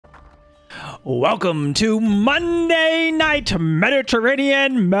Welcome to Monday Night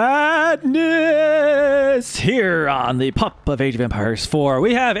Mediterranean Madness here on the Pup of Age of Empires 4.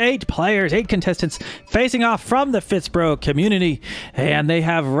 We have 8 players, 8 contestants facing off from the FitzBro community, and they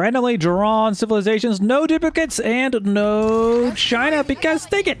have randomly drawn civilizations, no duplicates, and no China because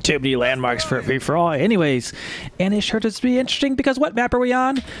they get too many landmarks for a free-for-all anyways. And it's sure to be interesting because what map are we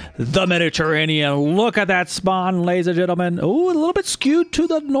on? The Mediterranean. Look at that spawn, ladies and gentlemen. Oh, a little bit skewed to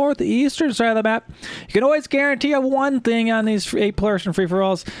the northeastern side of the map. You can always guarantee one thing on these 8-person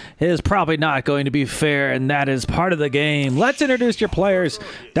free-for-alls is probably not going to be fair, and that is part of the game. Let's introduce your players.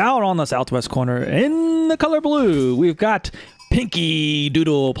 Down on the southwest corner in the color blue, we've got Pinky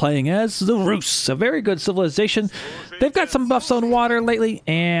Doodle playing as the Rus, a very good civilization. They've got some buffs on water lately,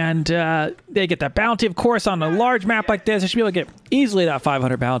 and they get that bounty, of course, on a large map like this. They should be able to get easily that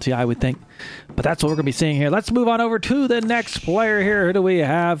 500 bounty, I would think. But that's what we're going to be seeing here. Let's move on over to the next player here. Who do we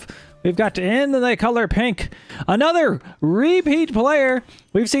have? We've got in the color pink, another repeat player.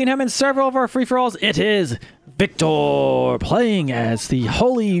 We've seen him in several of our free-for-alls. It is Victor playing as the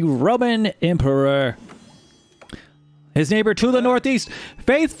Holy Roman Emperor. His neighbor to the northeast,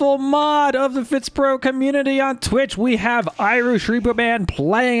 faithful mod of the FitzBro community on Twitch, we have Irish Reaperman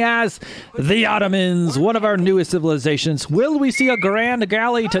playing as the Ottomans, one of our newest civilizations. Will we see a grand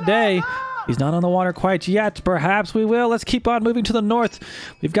galley today? He's not on the water quite yet. Perhaps we will. Let's keep on moving to the north.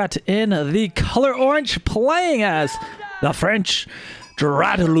 We've got in the color orange playing as the French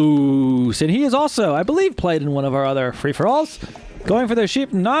Dratalus. And he is also, I believe, played in one of our other free-for-alls. Going for their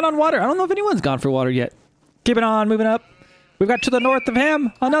sheep, not on water. I don't know if anyone's gone for water yet. Keeping on, moving up. We've got to the north of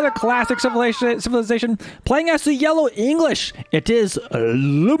him, another classic civilization playing as the Yellow English. It is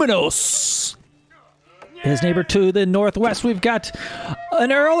Luminos. His neighbor to the northwest, we've got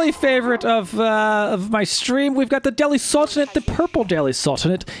an early favorite of my stream. We've got the Deli Sultanate, the purple Deli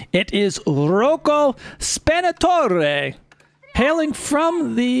Sultanate. It is Rocco Spanatore, hailing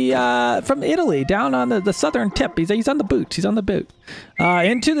from the from Italy, down on the southern tip. He's on the boot. He's on the boot.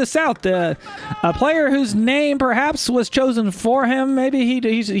 Into the south, a player whose name perhaps was chosen for him. Maybe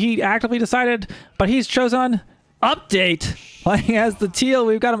he actively decided, but he's chosen Update. Playing as the teal,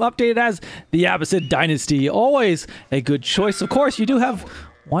 we've got him updated as the Abbasid Dynasty. Always a good choice. Of course, you do have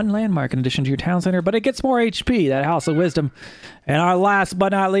one landmark in addition to your town center, but it gets more HP, that House of Wisdom. And our last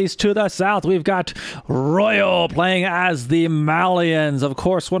but not least to the south, we've got Royal playing as the Malians. Of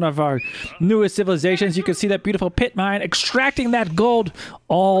course, one of our newest civilizations. You can see that beautiful pit mine extracting that gold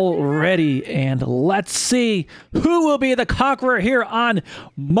already. And let's see who will be the conqueror here on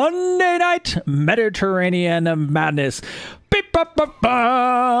Monday Night Mediterranean Madness. Beep, bop, bop,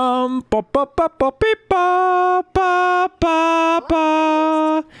 bum. Bop, bop, bop, bop, beep, bop, bop, bop,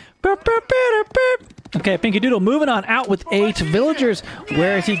 bop. Beep, beep, beep, beep. Okay, Pinky Doodle moving on out with 8 villagers.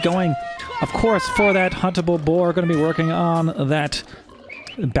 Where is he going? Of course, for that huntable boar, going to be working on that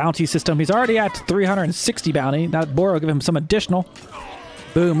bounty system. He's already at 360 bounty. That boar will give him some additional.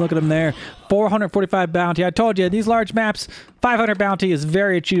 Boom, look at him there. 445 bounty. I told you, these large maps, 500 bounty is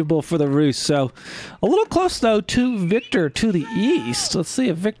very achievable for the Rus. So, a little close, though, to Victor to the east. Let's see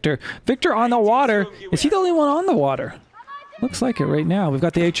if Victor on the water. Is he the only one on the water? Looks like it right now. We've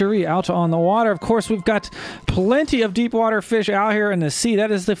got the HRE out on the water. Of course, we've got plenty of deep water fish out here in the sea. That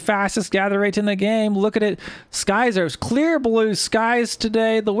is the fastest gather rate in the game. Look at it. Skies are clear blue skies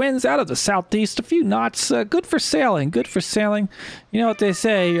today. The wind's out of the southeast, a few knots. Good for sailing. Good for sailing. You know what they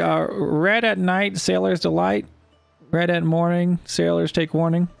say, red at night, sailors delight. Red at morning, sailors take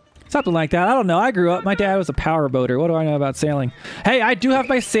warning. Something like that. I don't know. I grew up. My dad was a power boater. What do I know about sailing? Hey, I do have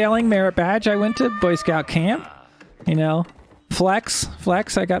my sailing merit badge. I went to Boy Scout camp. You know. Flex.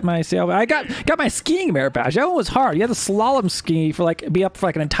 I got my sail. I got my skiing merit badge. That one was hard. You had to slalom ski for be up for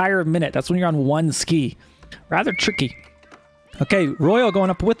an entire minute. That's when you're on one ski. Rather tricky. Okay, Royal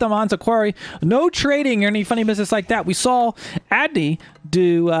going up with them on Quarry. No trading or any funny business like that. We saw Adney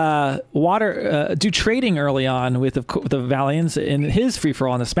do do trading early on with the Valiants in his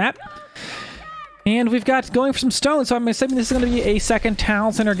free-for-all on this map. And we've got going for some stone, so I'm assuming this is going to be a second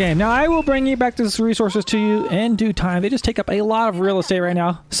town center game. Now, I will bring you back these resources to you in due time. They just take up a lot of real estate right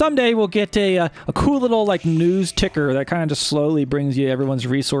now. Someday we'll get a cool little news ticker that kind of just slowly brings you everyone's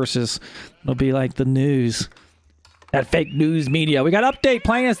resources. It'll be like the news. That fake news media. We got Update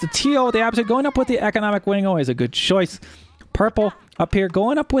playing as the teal, the opposite, going up with the economic winning. Always a good choice. Purple up here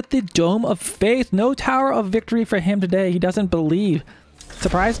going up with the Dome of Faith. No Tower of Victory for him today. He doesn't believe.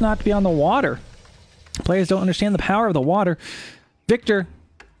 Surprised not to be on the water. Players don't understand the power of the water. Victor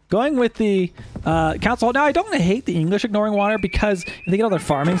Going with the council. Now, I don't hate the English ignoring water because if they get all their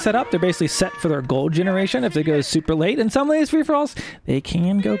farming set up, they're basically set for their gold generation if they go super late. And some of these free-for-alls, they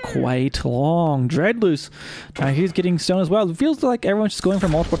can go quite long. Dreadloose. He's getting stone as well. It feels like everyone's just going for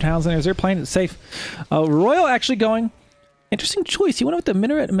multiple towns and they're playing it safe. Royal actually going. Interesting choice. He went with the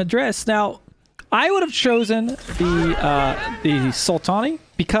Minaret Madras. Now, I would have chosen the Sultani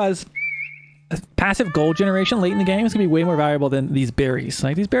because passive gold generation late in the game is going to be way more valuable than these berries.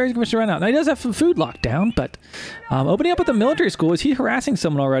 Like, these berries are going to run out. Now, he does have some food locked down, but opening up with the military school, is he harassing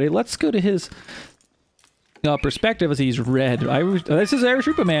someone already? Let's go to his perspective as he's red. This is Irish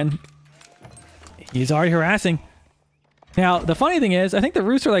Rupa Man. He's already harassing. Now, the funny thing is, I think the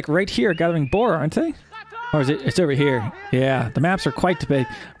roots are like right here gathering boar, aren't they? Or is it? It's over here. Yeah, the maps are quite big.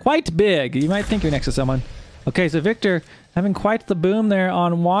 Quite big. You might think you're next to someone. Okay, so Victor having quite the boom there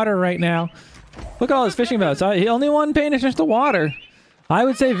on water right now. Look at all his fishing boats. He only one paying attention to water. I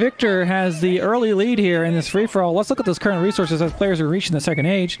would say Victor has the early lead here in this free-for-all. Let's look at those current resources as players are reaching the second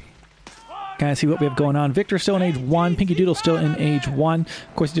age. Kind of see what we have going on. Victor's still in age 1. Pinky Doodle's still in age 1.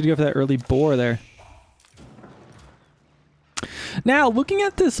 Of course, he did go for that early boar there. Now, looking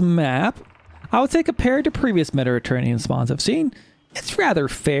at this map, I would say compared to previous Mediterranean spawns I've seen, it's rather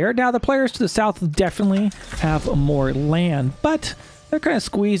fair. Now, the players to the south definitely have more land, but they're kind of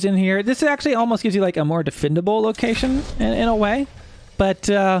squeezed in here. This actually almost gives you like a more defendable location in a way. But,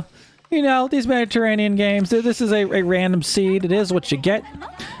 you know, these Mediterranean games, this is a random seed. It is what you get.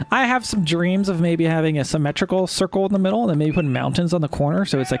 I have some dreams of maybe having a symmetrical circle in the middle and then maybe putting mountains on the corner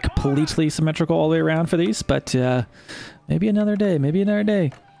so it's like completely symmetrical all the way around for these. But maybe another day, maybe another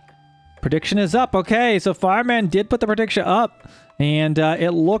day. Prediction is up. Okay, so Fireman did put the prediction up, and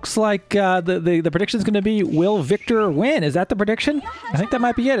it looks like the prediction is going to be, will Victor win? Is that the prediction? I think that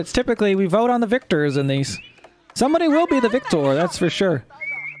might be it. It's typically we vote on the victors in these. Somebody will be the victor, that's for sure.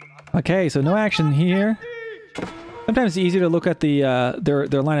 Okay, so no action here. Sometimes it's easier to look at the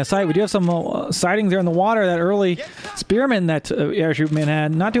their line of sight. We do have some sightings there in the water. That early spearman that Irish Superman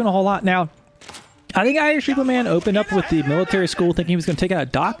had, not doing a whole lot now. I think Irish Superman opened up with the military school thinking he was going to take out a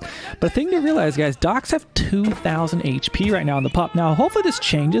Doc. But the thing to realize, guys, Docs have 2,000 HP right now on the pup. Now, hopefully this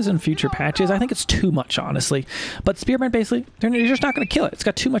changes in future patches. I think it's too much, honestly. But Spearman, basically, you're just not going to kill it. It's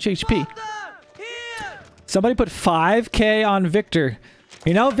got too much HP. Somebody put 5K on Victor.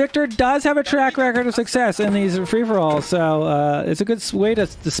 You know, Victor does have a track record of success in these free-for-alls. So it's a good way to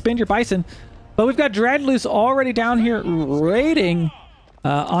spin your bison. But we've got Dreadloose already down here raiding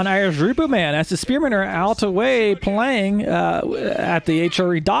on Irish Repo Man as the Spearmen are out away playing at the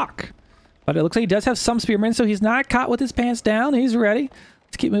HRE dock. But it looks like he does have some Spearmen, so he's not caught with his pants down. He's ready.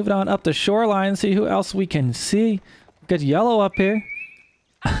 Let's keep moving on up the shoreline, see who else we can see. We've got Yellow up here.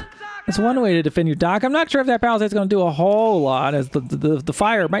 That's one way to defend your dock. I'm not sure if that palisade's going to do a whole lot, as the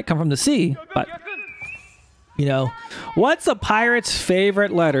fire might come from the sea, but you know, what's a pirate's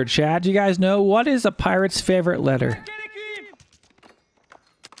favorite letter, Chad? Do you guys know what is a pirate's favorite letter?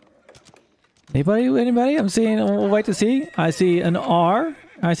 Anybody? Anybody? I'm seeing, we'll wait to see. I see an R.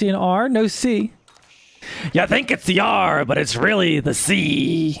 I see an R, no C. You think it's the R, but it's really the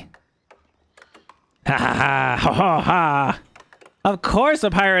C. Ha ha ha ha ha ha. Of course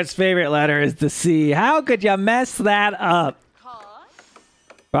a pirate's favorite letter is the C. How could you mess that up?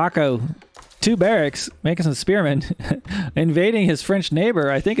 Rocco, 2 barracks, making some spearmen. Invading his French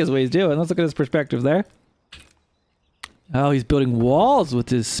neighbor, I think is what he's doing. Let's look at his perspective there. Oh, he's building walls with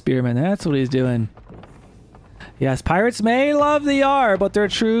his spearmen. That's what he's doing. Yes, pirates may love the R, but their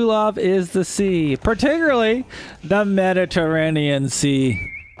true love is the sea. Particularly the Mediterranean Sea.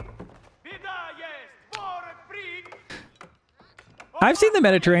 I've seen the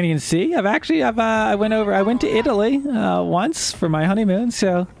Mediterranean Sea. I went to Italy once for my honeymoon,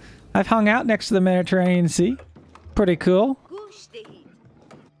 so I've hung out next to the Mediterranean Sea. Pretty cool.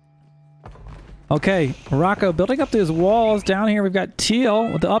 Okay, Rocco building up those walls down here. We've got Teal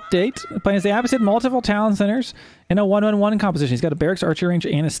with the update. Playing as the opposite multiple town centers in a 1-on-1 composition. He's got a barracks, archery range,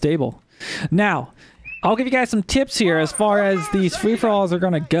 and a stable. Now, I'll give you guys some tips here as far as these free-for-alls are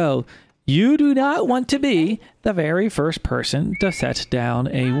going to go. You do not want to be the very first person to set down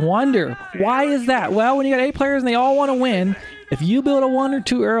a wonder. Why is that? Well, when you got 8 players and they all want to win, if you build a wonder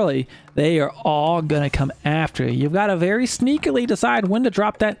too early, they are all going to come after you. You've got to very sneakily decide when to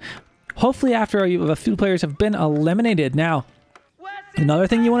drop that. Hopefully after a few players have been eliminated. Now, Another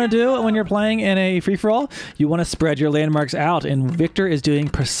thing you want to do when you're playing in a free-for-all, you want to spread your landmarks out, and Victor is doing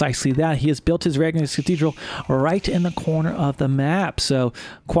precisely that. He has built his Ragnar's Cathedral right in the corner of the map, so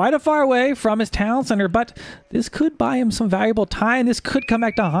quite a far away from his town center, but this could buy him some valuable time. This could come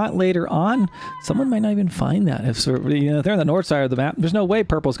back to haunt later on. Someone might not even find that. If they're on the north side of the map, there's no way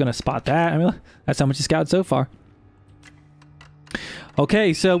Purple's going to spot that. I mean, that's how much he scouted so far.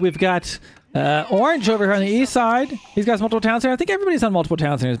 Okay, so we've got Orange over here on the east side. He's got multiple town centers. I think everybody's on multiple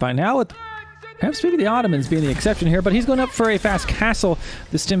town centers by now, with perhaps maybe the Ottomans being the exception here, but he's going up for a fast castle,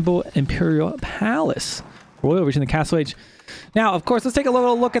 the Istanbul Imperial Palace. Royal reaching the castle age. Now, of course, let's take a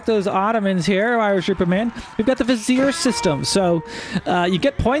little look at those Ottomans here, Irish Reaper Man. We've got the Vizier system. So you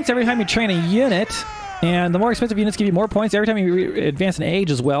get points every time you train a unit, and the more expensive units give you more points every time you advance in age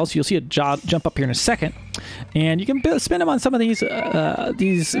as well. So you'll see a jump up here in a second. And you can spend them on some of these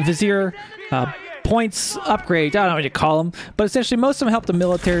Vizier points upgrades. I don't know what you call them, but essentially most of them help the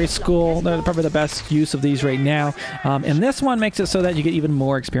military school. They're probably the best use of these right now. And this one makes it so that you get even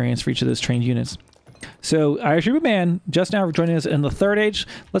more experience for each of those trained units. So Irish Reaper Man just now joining us in the third age.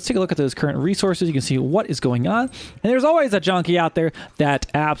 Let's take a look at those current resources. You can see what is going on. And there's always a junkie out there that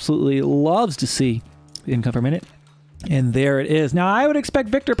absolutely loves to see the income per minute. And there it is. Now, I would expect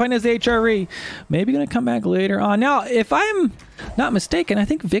Victor playing as the HRE. Maybe going to come back later on. Now, if I'm not mistaken, I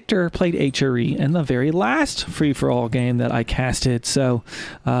think Victor played HRE in the very last free-for-all game that I casted. So,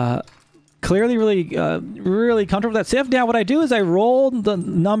 clearly really comfortable with that civ. Now what I do is I roll the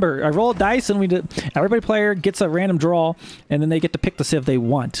number. I roll dice, and everybody player gets a random draw, and then they get to pick the civ they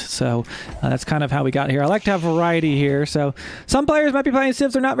want. So that's kind of how we got here. I like to have variety here. So some players might be playing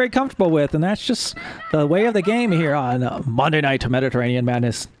civs they're not very comfortable with, and that's just the way of the game here on Monday Night Mediterranean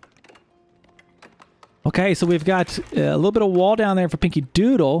Madness. Okay, so we've got a little bit of wall down there for Pinky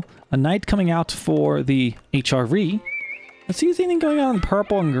Doodle, a knight coming out for the HRE. Let's see if there's anything going on in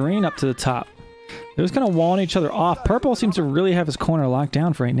purple and green up to the top. They're just kind of walling each other off. Purple seems to really have his corner locked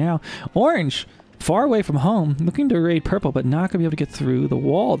down for right now. Orange, far away from home, looking to raid purple, but not going to be able to get through the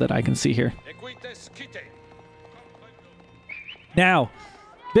wall that I can see here. Now,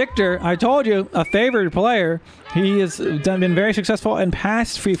 Victor, I told you, a favored player. He has been very successful in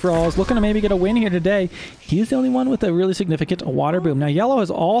past free-for-alls, looking to maybe get a win here today. He's the only one with a really significant water boom. Now, Yellow has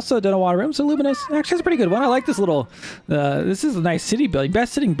also done a water boom, so Luminous actually has a pretty good one. I like this little, this is a nice city building,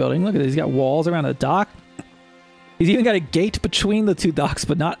 best sitting building. Look at this, he's got walls around the dock. He's even got a gate between the two docks,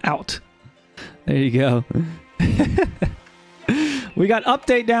 but not out. There you go. We got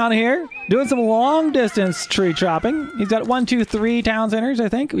Update down here, doing some long-distance tree chopping. He's got 1, 2, 3 town centers, I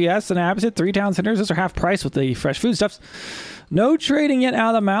think. Yes, an opposite, 3 town centers. Those are half price with the fresh foodstuffs. No trading yet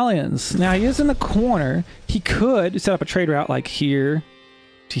out of the Malians. Now, he is in the corner. He could set up a trade route like here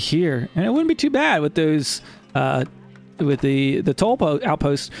to here, and it wouldn't be too bad with those, with the toll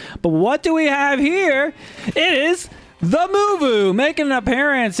outpost. But what do we have here? It is the Muvu making an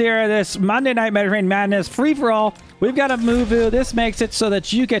appearance here at this Monday Night Mediterranean Madness free-for-all. We've got a Muvu. This makes it so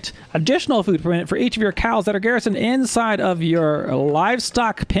that you get additional food per minute for each of your cows that are garrisoned inside of your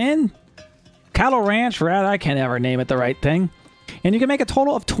livestock pen. Cattle ranch, rather. I can't ever name it the right thing. And you can make a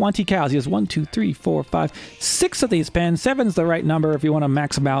total of 20 cows. He has 1, 2, 3, 4, 5, 6 of these pens. 7's the right number if you want to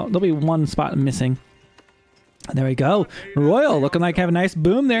max them out. There'll be 1 spot missing. And there we go. Royal looking like have a nice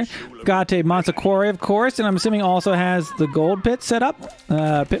boom there. Got a Monster Quarry, of course, and I'm assuming also has the gold pit set up.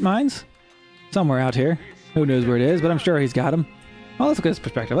 Pit mines. Somewhere out here. Who knows where it is, but I'm sure he's got them. Well, let's look at his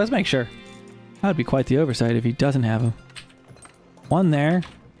perspective. Let's make sure. That would be quite the oversight if he doesn't have them. 1 there.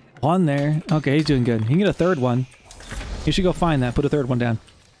 1 there. Okay, he's doing good. He can get a 3rd one. He should go find that. Put a 3rd one down.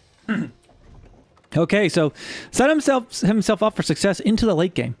 Okay, so set himself up for success into the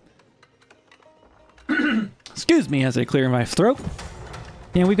late game. Excuse me as I clear my throat.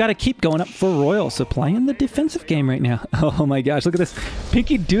 And we've got to keep going up for Royal, so playing the defensive game right now. Oh my gosh, look at this.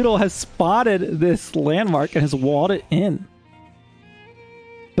 Pinky Doodle has spotted this landmark and has walled it in.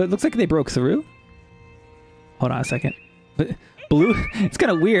 But it looks like they broke through. Hold on a second. But blue, it's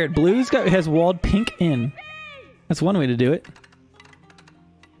kind of weird. Has walled pink in. That's one way to do it.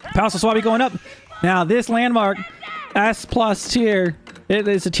 Palace of Swabi going up. Now this landmark, S+ tier. It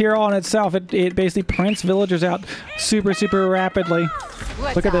is a tier all in itself. It basically prints villagers out super rapidly.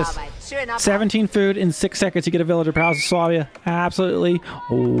 Look at this. 17 food in 6 seconds. You get a villager. Palace of Swabia. Absolutely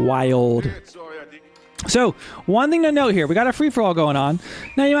wild. So, one thing to note here. We got a free-for-all going on.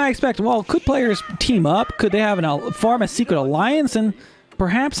 Now, you might expect, well, could players team up? Could they form a secret alliance? And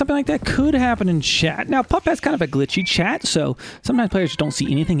perhaps something like that could happen in chat. Now, Pup has kind of a glitchy chat, so sometimes players just don't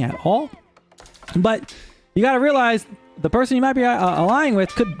see anything at all. But you got to realize the person you might be allying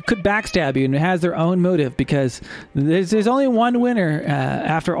with could backstab you and has their own motive, because there's only one winner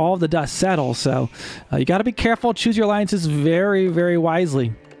after all of the dust settles. So you got to be careful. Choose your alliances very, very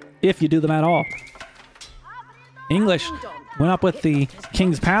wisely, if you do them at all. English went up with the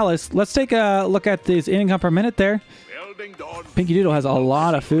King's Palace. Let's take a look at this income per minute there. Pinky Doodle has a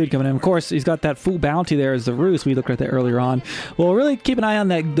lot of food coming in. Of course, he's got that full bounty there as the roost. We looked at that earlier on. We'll really keep an eye on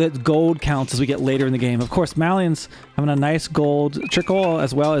that gold counts as we get later in the game. Of course, Malians having a nice gold trickle,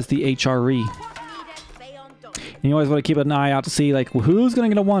 as well as the HRE. And you always want to keep an eye out to see like who's going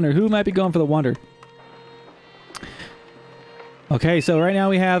to get a wonder, who might be going for the wonder. Okay, so right now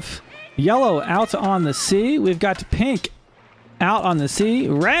we have yellow out on the sea. We've got pink out on the sea.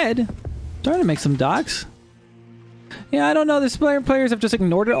 Red starting to make some docks. Yeah, I don't know. This players have just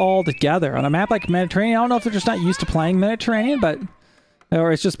ignored it all together. On a map like Mediterranean, I don't know if they're just not used to playing Mediterranean, but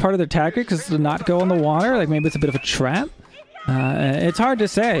or it's just part of their tactic is to not go in the water. Like maybe it's a bit of a trap. It's hard to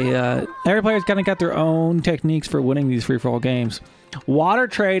say. Every player's kind of got their own techniques for winning these free-for-all games. Water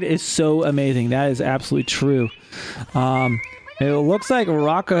trade is so amazing. That is absolutely true. It looks like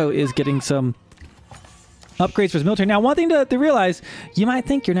Morocco is getting some upgrades for his military. Now, one thing to realize, you might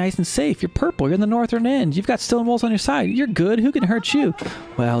think you're nice and safe. You're purple. You're in the northern end. You've got stone walls on your side. You're good. Who can hurt you?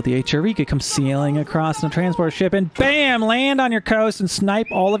 Well, the HRE could come sailing across in a transport ship and bam, land on your coast and snipe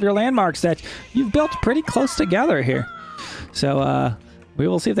all of your landmarks that you've built pretty close together here. So, we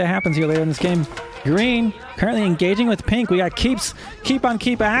will see if that happens here later in this game. Green currently engaging with pink. We got keep on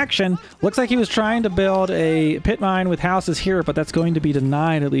keep action. Looks like he was trying to build a pit mine with houses here, but that's going to be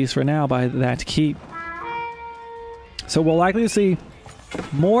denied, at least for now, by that keep. So we'll likely see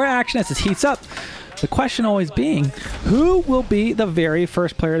more action as this heats up. The question always being, who will be the very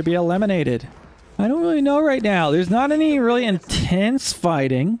first player to be eliminated? I don't really know right now. There's not any really intense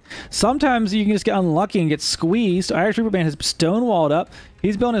fighting. Sometimes you can just get unlucky and get squeezed. Irish Reaper Band has stonewalled up.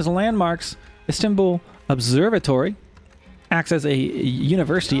 He's building his landmarks. Istanbul Observatory acts as a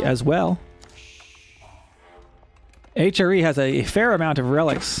university as well. HRE has a fair amount of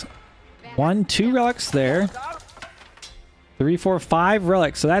relics. 1, 2 relics there. 3, 4, 5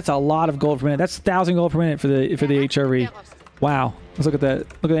 relics. So that's a lot of gold per minute. That's 1,000 gold per minute for the HRE. Wow. Let's look at that.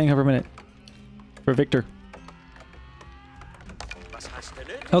 Look at the income per minute for Victor.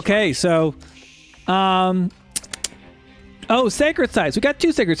 Okay, so oh, sacred sites. We got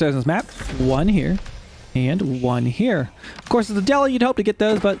 2 sacred sites on this map. 1 here and 1 here. Of course, it's a Delhi. You'd hope to get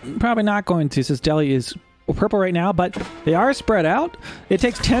those, but probably not going to, since Delhi is purple right now, but they are spread out. It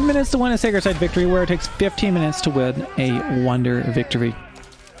takes 10 minutes to win a sacred site victory, where it takes 15 minutes to win a wonder victory.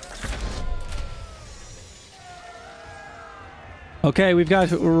 Okay, we've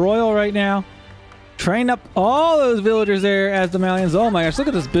got Royal right now. Train up all those villagers there as the Malians. Oh my gosh, look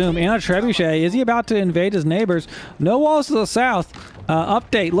at this boom. And a trebuchet. Is he about to invade his neighbors? No walls to the south.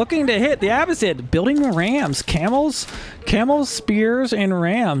 Update. Looking to hit the Abbasid. Building rams. Camels, spears, and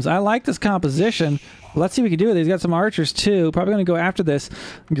rams. I like this composition. Let's see what we can do with it. He's got some archers too. Probably going to go after this.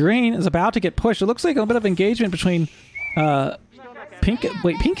 Green is about to get pushed. It looks like a bit of engagement between Pink.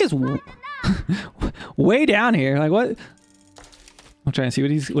 Wait, Pink is way down here. Like what? I'm trying to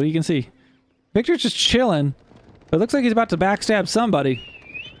see what he can see. Victor's just chilling. But it looks like he's about to backstab somebody.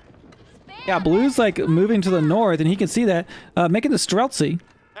 Yeah, Blue's like moving to the north, and he can see that. Making the Streltsy.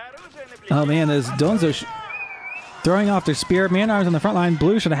 Oh man, there's Donzo throwing off their spear. Man-arms on the front line.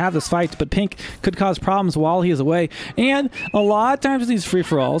 Blue should have this fight, but Pink could cause problems while he is away. And a lot of times in these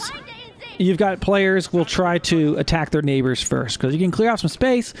free-for-alls, you've got players will try to attack their neighbors first, because you can clear off some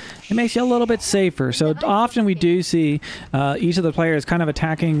space. It makes you a little bit safer. So often we do see each of the players kind of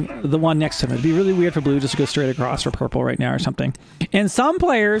attacking the one next to them. It'd be really weird for Blue just to go straight across for purple right now or something. And some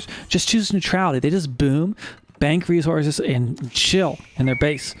players just choose neutrality. They just boom, bank resources, and chill in their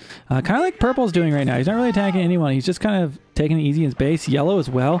base. Kind of like Purple's doing right now. He's not really attacking anyone. He's just kind of taking it easy in his base. Yellow as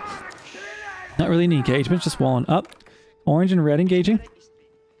well. Not really any engagement, just walling up. Orange and red engaging.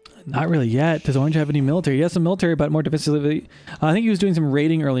 Not really yet. Does Orange have any military? He has some military, but more defensively. I think he was doing some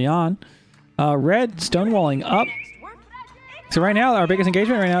raiding early on. Red stonewalling up. So right now, our biggest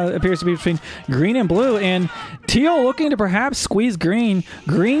engagement right now appears to be between Green and Blue, and Teal looking to perhaps squeeze Green.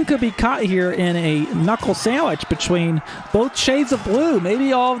 Green could be caught here in a knuckle sandwich between both shades of Blue.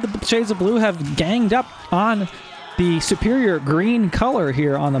 Maybe all of the shades of Blue have ganged up on the superior green color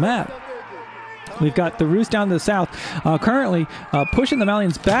here on the map. We've got the Roost down to the south, currently pushing the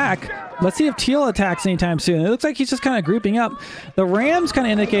Malians back. Let's see if Teal attacks anytime soon. It looks like he's just kind of grouping up. The Rams kind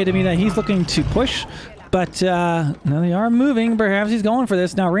of indicated to me that he's looking to push, but now they are moving. Perhaps he's going for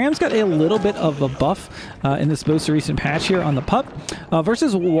this. Now, Rams got a little bit of a buff in this most recent patch here on the pup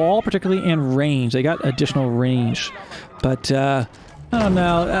versus wall, particularly, and range. They got additional range. But I don't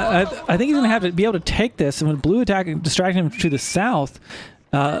know. I think he's going to have to be able to take this. And when blue attack and distract him to the south,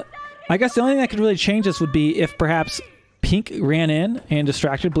 I guess the only thing that could really change this would be if perhaps pink ran in and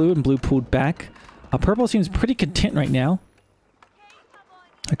distracted blue and blue pulled back. Purple seems pretty content right now.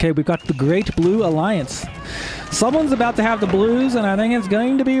 Okay, we've got the Great Blue Alliance. Someone's about to have the blues, and I think it's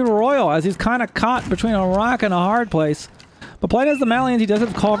going to be Royal, as he's kind of caught between a rock and a hard place. But playing as the Malians, he does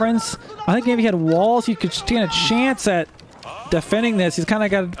have culverins. I think if he had walls, he could stand a chance at defending this. He's kind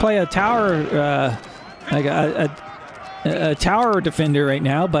of got to play a tower, like a tower defender right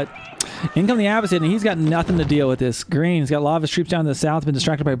now, but in come the opposite, and he's got nothing to deal with this. Green, he's got a lot of his troops down to the south, been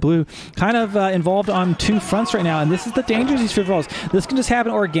distracted by blue. Kind of involved on two fronts right now, and this is the danger of these free rolls. This can just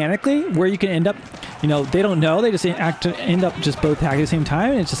happen organically, where you can end up, you know, they don't know, they just end up just both attacking at the same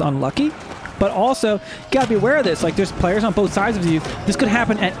time, and it's just unlucky. But also, you gotta be aware of this. Like, there's players on both sides of you. This could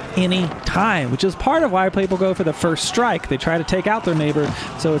happen at any time, which is part of why people go for the first strike. They try to take out their neighbor,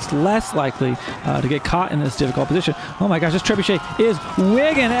 so it's less likely to get caught in this difficult position. Oh my gosh, this trebuchet is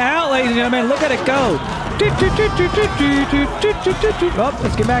wigging out, ladies and gentlemen. Look at it go. Oh,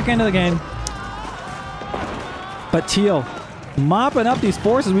 let's get back into the game. But Teal mopping up these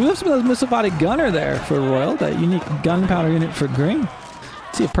forces. We have some of those missile-bodied gunner there for Royal, that unique gunpowder unit for Green.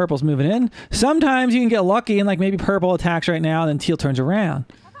 See if purple's moving in. Sometimes you can get lucky and like maybe purple attacks right now and then teal turns around.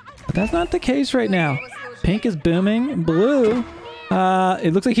 But that's not the case right now. Pink is booming. Blue,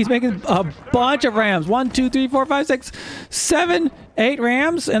 it looks like he's making a bunch of rams. 1, 2, 3, 4, 5, 6, 7, 8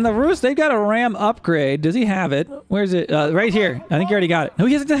 rams. And the Roos, they've got a ram upgrade. Does he have it? Where's it? Right here. I think he already got it. No,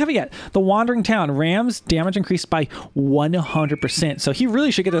 he hasn't have it yet. The Wandering Town. Rams damage increased by 100%. So he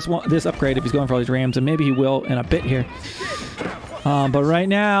really should get this upgrade if he's going for all these rams. And maybe he will in a bit here. But right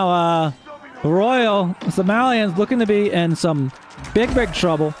now, Royal, the Malians, looking to be in some big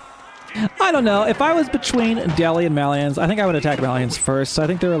trouble. I don't know. If I was between Delhi and Malians, I think I would attack Malians first. I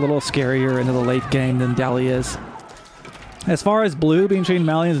think they're a little scarier into the late game than Delhi is. As far as blue being between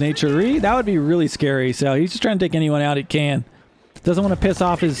Malians and HRE, that would be really scary. So he's just trying to take anyone out he can. Doesn't want to piss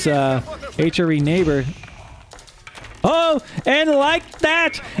off his HRE neighbor. Oh, and like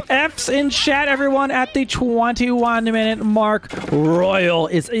that, F's in chat, everyone, at the 21-minute mark. Royal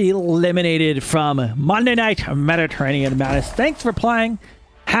is eliminated from Monday Night Mediterranean Madness. Thanks for playing.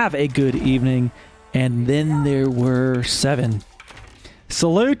 Have a good evening. And then there were 7.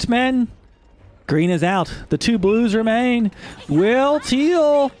 Salute, men. Green is out. The 2 blues remain. Will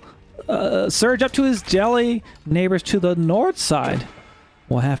Teal surge up to his Delhi neighbors to the north side?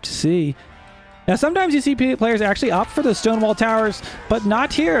 We'll have to see. Now, sometimes you see players actually opt for the Stonewall Towers, but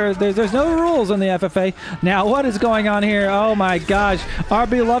not here. There's no rules on the FFA. Now, what is going on here? Oh my gosh. Our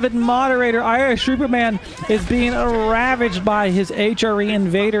beloved moderator, Irish Superman, is being ravaged by his HRE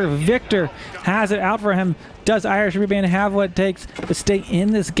invader. Victor has it out for him. Does Irish Superman have what it takes to stay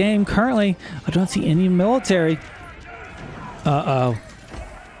in this game currently? I don't see any military. Uh-oh.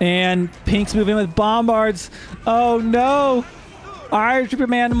 And Pink's moving with bombards. Oh no. Irish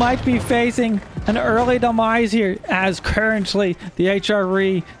Superman might be facing an early demise here, as currently the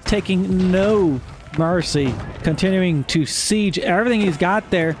HRE taking no mercy, continuing to siege everything he's got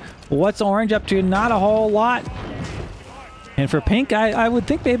there. What's Orange up to? Not a whole lot. And for Pink, I would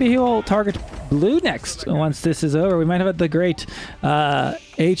think maybe he will target blue next once this is over. We might have the great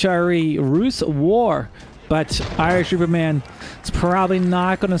HRE Roos War. But Irish Superman is probably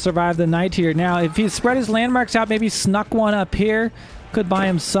not going to survive the night here. Now, if he spread his landmarks out, maybe snuck one up here, could buy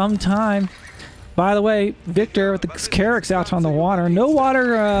him some time. By the way, Victor with the Carracks out on the water. No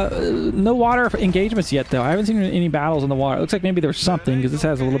water engagements yet, though. I haven't seen any battles on the water. It looks like maybe there's something, because this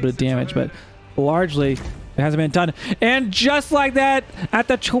has a little bit of damage, but largely it hasn't been done. And just like that, at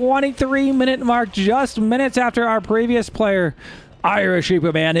the 23-minute mark, just minutes after our previous player, Irish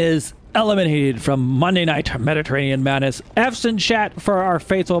Superman is eliminated from Monday Night Mediterranean Madness. F's in chat for our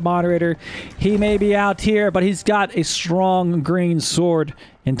faithful moderator. He may be out here, but he's got a strong green sword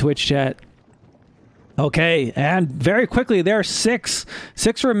in Twitch chat. Okay, and very quickly, there are 6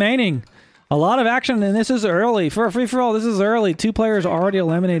 remaining. A lot of action, and this is early. For a free-for-all, this is early. 2 players already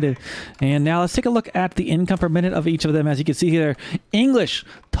eliminated. And now let's take a look at the income per minute of each of them. As you can see here, English,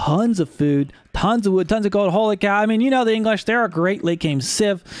 tons of food, tons of wood, tons of gold. Holy cow. I mean, you know the English. They're a great late-game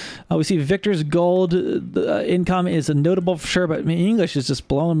civ. We see Victor's gold income is notable for sure, but I mean, English is just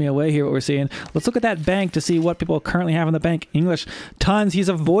blowing me away here, what we're seeing. Let's look at that bank to see what people currently have in the bank. English, tons. He's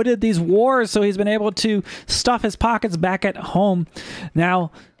avoided these wars, so he's been able to stuff his pockets back at home.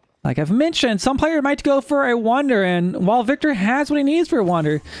 Now, like I've mentioned, some player might go for a wonder, and while Victor has what he needs for a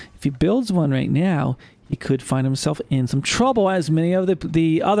wonder, if he builds one right now, he could find himself in some trouble, as many of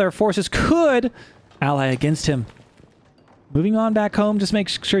the other forces could ally against him. Moving on back home, just make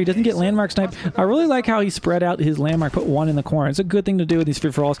sure he doesn't get landmark sniped. I really like how he spread out his landmark, put one in the corner. It's a good thing to do with these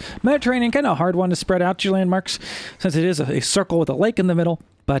free-for-alls. Mediterranean, kind of a hard one to spread out your landmarks since it is a circle with a lake in the middle.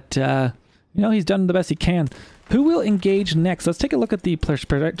 But, you know, he's done the best he can. Who will engage next? Let's take a look at the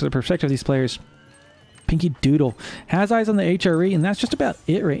perspective of these players. Pinky Doodle has eyes on the HRE, and that's just about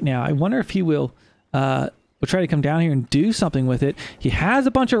it right now. I wonder if he will try to come down here and do something with it. He has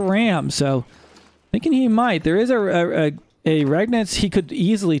a bunch of rams, so thinking he might. There is a Regnitz he could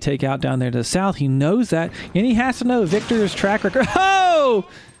easily take out down there to the south. He knows that, and he has to know Victor's track record. Oh!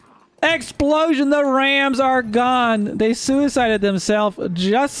 Explosion! The Rams are gone. They suicided themselves,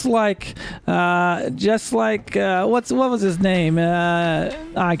 just like what was his name?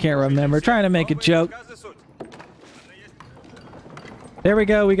 I can't remember. Trying to make a joke. There we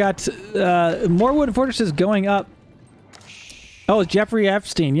go. We got more wooden fortresses going up. Oh, Jeffrey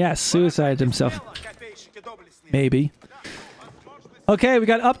Epstein. Yes, suicided himself. Maybe. Okay, we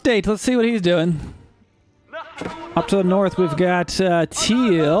got updates. Let's see what he's doing. Up to the north, we've got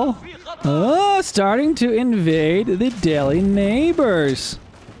Teal. Oh, starting to invade the Delhi neighbors.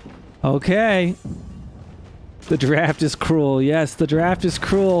 Okay. The draft is cruel. Yes, the draft is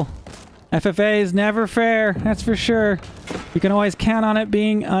cruel. FFA is never fair, that's for sure. You can always count on it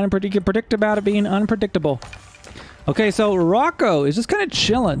being unpredictable. You can predict about it being unpredictable. Okay, so Rocco is just kind of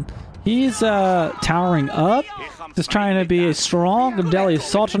chilling. He's towering up, just trying to be a strong Delhi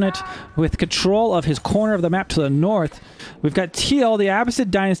Sultanate with control of his corner of the map to the north. We've got Teal, the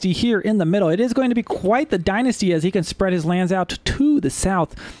Abbasid dynasty, here in the middle. It is going to be quite the dynasty as he can spread his lands out to the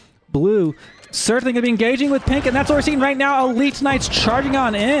south. Blue certainly going to be engaging with Pink, and that's what we're seeing right now. Elite Knights charging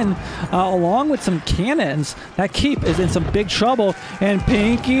on in, along with some cannons. That keep is in some big trouble, and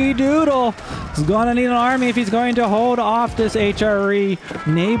Pinky Doodle is going to need an army if he's going to hold off this HRE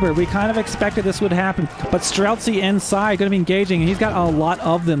neighbor. We kind of expected this would happen, but Streltsy inside going to be engaging. He's got a lot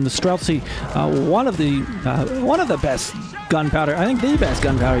of them. The Streltsy, one of the best gunpowder, I think the best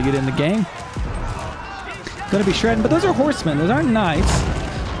gunpowder you get in the game. Going to be shredding, but those are horsemen. Those aren't knights.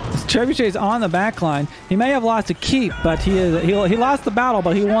 Trebuchet's on the back line. He may have lost a keep, but he lost the battle,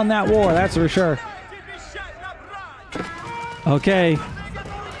 but he won that war, that's for sure. Okay.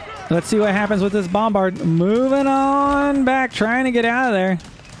 Let's see what happens with this bombard. Moving on back, trying to get out of there.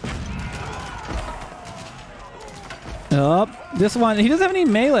 Oh, this one, he doesn't have any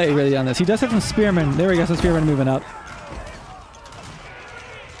melee really on this. He does have some spearmen. There we go, some spearmen moving up.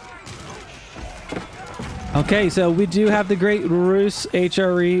 Okay, so we do have the Great Rus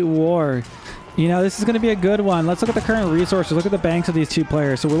HRE War. You know, this is going to be a good one. Let's look at the current resources. Look at the banks of these two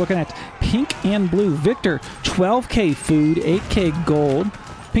players. So we're looking at Pink and Blue. Victor, 12k food, 8k gold.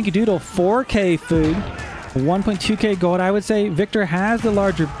 Pinky Doodle, 4k food, 1.2k gold. I would say Victor has the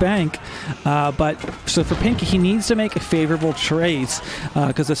larger bank, but so for Pink, he needs to make favorable trades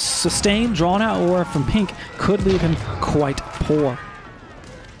because a sustained, drawn-out war from Pink could leave him quite poor.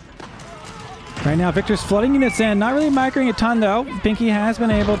 Right now, Victor's flooding units in. Not really microing a ton, though. Pinky has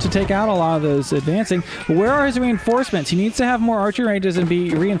been able to take out a lot of those advancing. Where are his reinforcements? He needs to have more archer ranges and be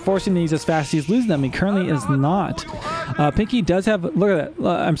reinforcing these as fast as he's losing them. He currently is not. Pinky does have... Look at that.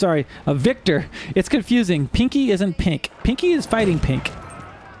 I'm sorry. Victor. It's confusing. Pinky isn't Pink. Pinky is fighting Pink.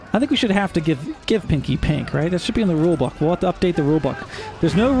 I think we should have to give Pinky Pink, right? That should be in the rule book. We'll have to update the rule book.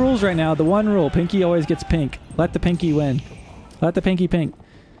 There's no rules right now. The one rule. Pinky always gets Pink. Let the Pinky win. Let the Pinky Pink.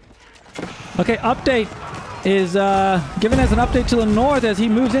 Okay, update is given as an update to the north as he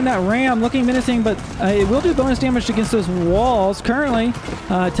moves in that ram, looking menacing, but it will do bonus damage against those walls. Currently,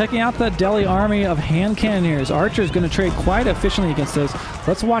 taking out the Delhi army of hand cannoneers. Archer is going to trade quite efficiently against those.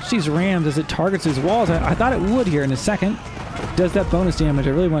 Let's watch these rams as it targets his walls. I thought it would here in a second. Does that bonus damage?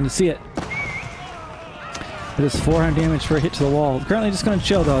 I really wanted to see it. It is 400 damage for a hit to the wall. Currently just going to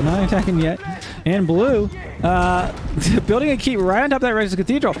chill though, not attacking yet. And Blue, building a keep right on top of that Register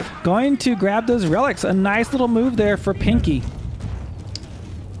Cathedral. Going to grab those relics. A nice little move there for Pinky.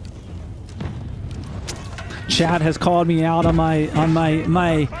 Chad has called me out on my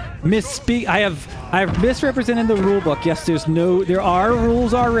misspeak. I've misrepresented the rule book. Yes, there are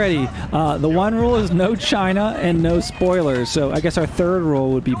rules already. The one rule is no China and no spoilers. So I guess our third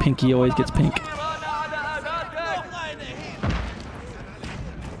rule would be Pinky always gets pink.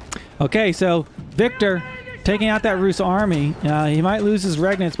 Okay, so Victor taking out that Rus army. He might lose his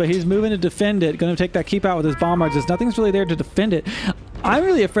Regnants, but he's moving to defend it. Going to take that keep out with his bombards. There's nothing's really there to defend it. I'm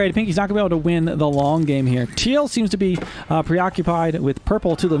really afraid Pinky's not going to be able to win the long game here. Teal seems to be preoccupied with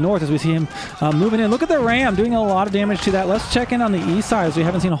purple to the north as we see him moving in. Look at the ram doing a lot of damage to that. Let's check in on the east side as we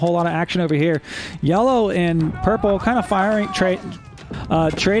haven't seen a whole lot of action over here. Yellow and purple kind of firing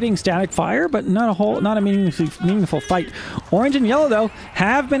trading static fire, but not a meaningful fight. Orange and yellow, though,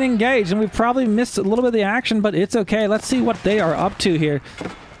 have been engaged, and we've probably missed a little bit of the action, but it's okay. Let's see what they are up to here.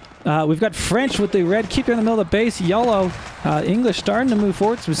 We've got French with the red keeper in the middle of the base. Yellow, English starting to move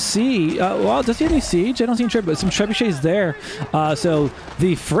forward to siege. Well, does he have any siege? I don't see any but some trebuchets there. So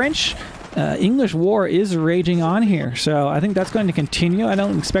the French English war is raging on here. So I think that's going to continue. I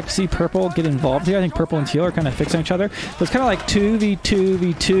don't expect to see purple get involved here. I think purple and teal are kind of fixing each other. So it's kind of like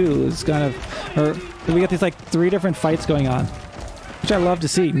 2v2v2. It's kind of, or we got these like 3 different fights going on, which I love to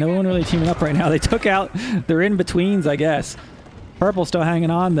see. No one really teaming up right now. They took out their in-betweens, I guess. Purple still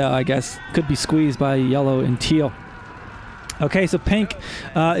hanging on, though, I guess. Could be squeezed by yellow and teal. Okay, so pink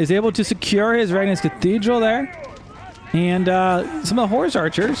is able to secure his Regnus Cathedral there. And some of the horse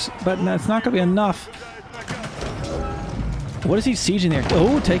archers, but that's not going to be enough. What is he sieging there?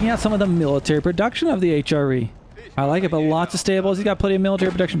 Oh, taking out some of the military production of the HRE. I like it, but lots of stables. He's got plenty of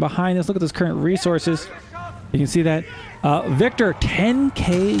military production behind this. Look at those current resources. You can see that. Victor,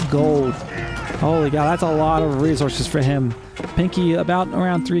 10k gold. Holy cow, that's a lot of resources for him. Pinky, about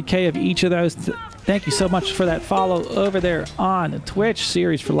around 3k of each of those. Thank you so much for that follow over there on Twitch.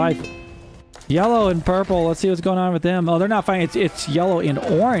 Series for life. Yellow and purple. Let's see what's going on with them. Oh, they're not fighting. It's yellow and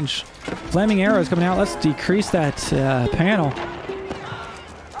orange. Flaming arrows coming out. Let's decrease that panel.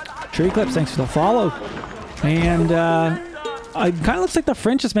 Tree Clips, thanks for the follow. And it kind of looks like the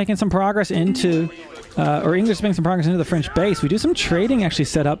French is making some progress into... or English is making some progress into the French base. We do some trading actually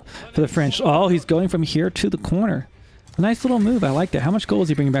set up for the French. Oh, he's going from here to the corner. A nice little move. I like that. How much gold is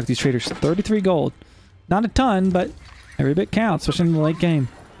he bringing back to these traders? 33 gold. Not a ton, but every bit counts, especially in the late game.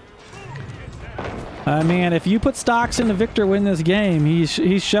 Man, if you put stocks into Victor win this game,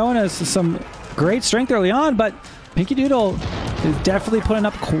 he's showing us some great strength early on, but Pinky Doodle is definitely putting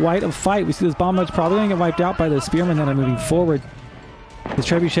up quite a fight. We see this bomb mode's probably going to get wiped out by the spearmen that are moving forward. His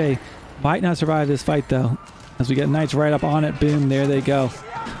trebuchet might not survive this fight, though, as we get knights right up on it. Boom, there they go.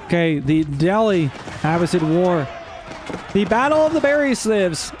 Okay, the Delhi Abbasid War. The Battle of the Berry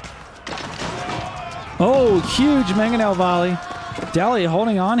Slivs. Oh, huge mangonel volley. Delhi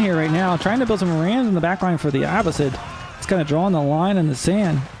holding on here right now, trying to build some rams in the back line for the Abbasid. It's kind of drawing the line in the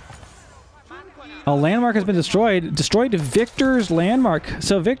sand. A landmark has been destroyed. Destroyed Victor's landmark.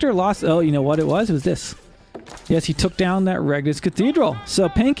 So Victor lost... Oh, you know what it was? It was this. Yes, he took down that Regnus Cathedral. So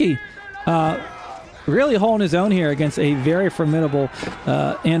Pinky... really holding his own here against a very formidable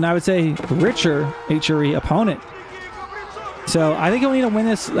and I would say richer HRE opponent. So I think he'll need to win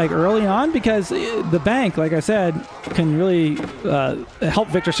this like early on, because the bank, like I said, can really help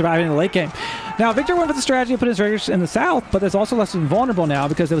Victor survive in the late game. Now, Victor went with the strategy to put his raiders in the south, but there's also less vulnerable now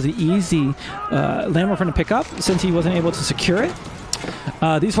because it was an easy landmark for him to pick up since he wasn't able to secure it.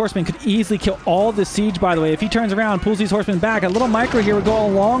 These horsemen could easily kill all the siege, by the way. If he turns around and pulls these horsemen back, a little micro here would go a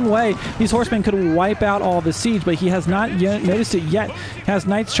long way. These horsemen could wipe out all the siege, but he has not yet noticed it yet. Has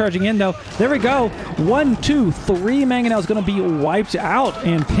knights charging in, though. There we go. 1, 2, 3 mangonel is going to be wiped out,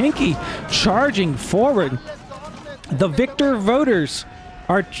 and Pinky charging forward. The Victor voters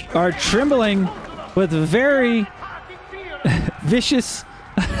are trembling with very vicious...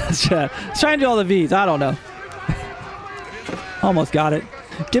 trying to do all the V's. I don't know. Almost got it.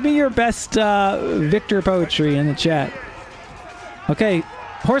 Give me your best Victor poetry in the chat. Okay,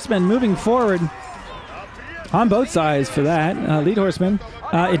 horsemen moving forward on both sides for that. Lead horseman.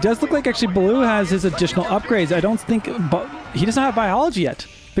 It does look like actually Blue has his additional upgrades. I don't think... he doesn't have biology yet.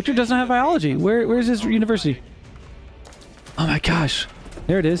 Victor doesn't have biology. Where's his university? Oh my gosh.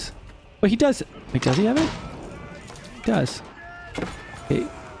 There it is. Wait, he does... Wait, does he have it? He does. Okay.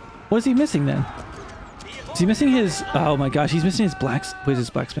 What is he missing then? Is he missing his... Oh my gosh, he's missing his Where's his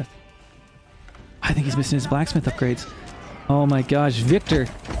blacksmith? I think he's missing his blacksmith upgrades. Oh my gosh, Victor.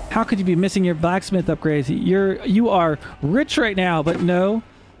 How could you be missing your blacksmith upgrades? You are rich right now, but no.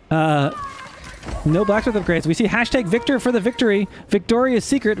 No blacksmith upgrades. We see hashtag Victor for the victory. Victoria's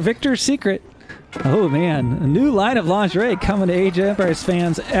Secret. Victor's Secret. Oh man, a new line of lingerie coming to Age of Empires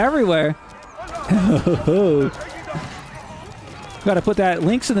fans everywhere. Oh. Got to put that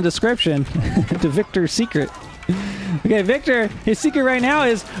links in the description to Victor's secret. Okay, Victor, his secret right now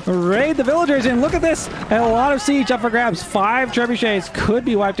is raid the villagers, and look at this. A lot of siege up for grabs. 5 trebuchets could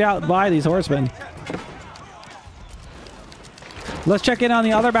be wiped out by these horsemen. Let's check in on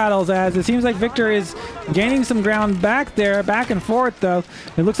the other battles, as it seems like Victor is gaining some ground back there, back and forth, though.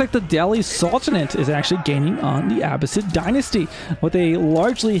 It looks like the Delhi Sultanate is actually gaining on the Abbasid dynasty with a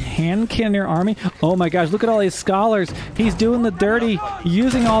largely hand-cannon army. Oh my gosh, look at all these scholars. He's doing the dirty,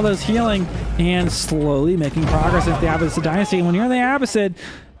 using all those healing, and slowly making progress into the Abbasid dynasty. And when you're in the Abbasid,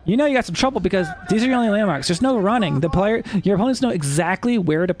 you know you got some trouble because these are your only landmarks. There's no running. Your opponents know exactly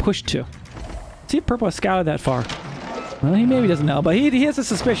where to push to. See if Purple has scouted that far. Well, he maybe doesn't know, but he has a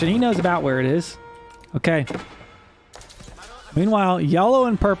suspicion. He knows about where it is. Okay. Meanwhile, Yellow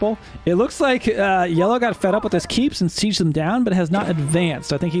and Purple, it looks like Yellow got fed up with his keeps and sieged them down, but has not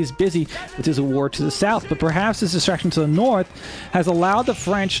advanced. I think he's busy with his war to the south, but perhaps his distraction to the north has allowed the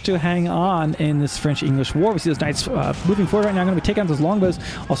French to hang on in this French-English war. We see those knights moving forward right now, going to be taking out those longbows,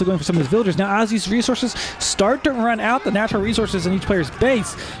 also going for some of his villagers. Now, as these resources start to run out, the natural resources in each player's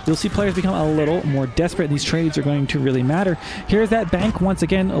base, you'll see players become a little more desperate. These trades are going to really matter. Here's that bank once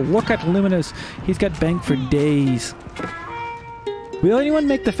again. Look at Luminous. He's got bank for days. Will anyone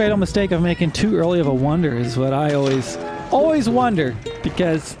make the fatal mistake of making too early of a wonder is what I always wonder,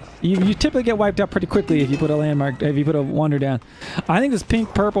 because you typically get wiped out pretty quickly if you put a landmark, if you put a wonder down. I think this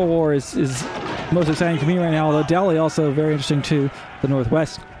pink-purple war is most exciting to me right now, although Delhi also very interesting to the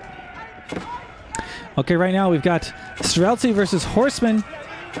northwest. Okay, right now we've got Streltsy versus Horsemen.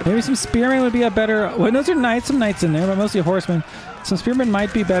 Maybe some Spearmen would be a better... Well, those are knights, some knights in there, but mostly Horsemen. Some Spearmen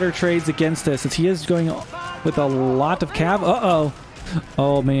might be better trades against this, as he is going with a lot of cav. Uh-oh.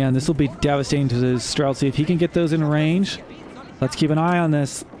 Oh man, this will be devastating to the Streltsy if he can get those in range. Let's keep an eye on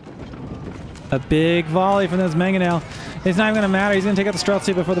this. A big volley from this Mangonel. It's not even going to matter. He's going to take out the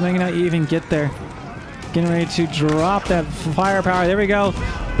Streltsy before the Mangonel even get there. Getting ready to drop that firepower. There we go.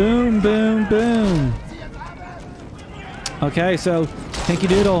 Boom, boom, boom. Okay, so Pinky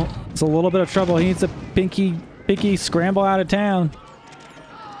Doodle is a little bit of trouble. He needs a Pinky scramble out of town.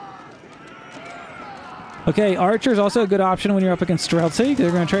 Okay, Archer is also a good option when you're up against Streltsy.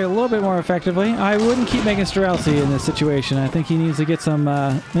 They're going to trade a little bit more effectively. I wouldn't keep making Streltsy in this situation. I think he needs to get some,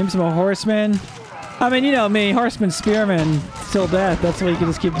 maybe some more Horsemen. I mean, you know me, Horsemen, Spearmen, still death. That's what you can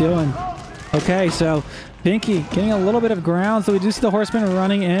just keep doing. Okay, so Pinky getting a little bit of ground, so we do see the Horsemen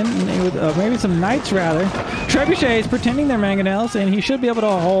running in, with maybe some Knights rather. Trebuchets pretending they're Mangonels, and he should be able to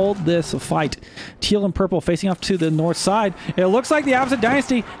hold this fight. Teal and Purple facing off to the north side. It looks like the opposite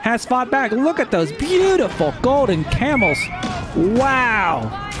dynasty has fought back. Look at those beautiful golden camels. Wow.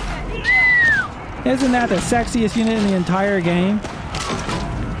 Isn't that the sexiest unit in the entire game?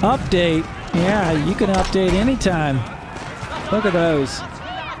 Update. Yeah, you can update anytime. Look at those.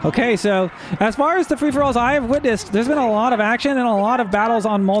 Okay, so as far as the free-for-alls I have witnessed, there's been a lot of action and a lot of battles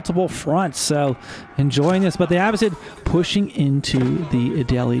on multiple fronts, so enjoying this. But the Abbasid pushing into the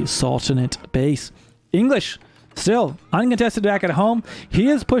Delhi Sultanate base. English still uncontested back at home.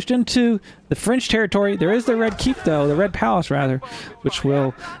 He is pushed into the French territory. There is the Red Keep, though, the Red Palace, rather, which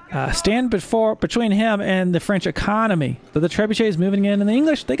will stand between him and the French economy. So the trebuchets moving in, and the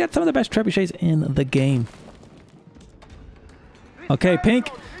English, they got some of the best trebuchets in the game. Okay, Pink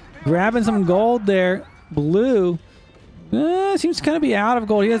grabbing some gold there. Blue seems to kind of be out of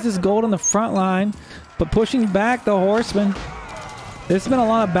gold. He has this gold on the front line, but pushing back the Horsemen. There's been a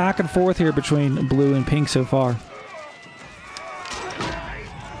lot of back and forth here between Blue and Pink so far.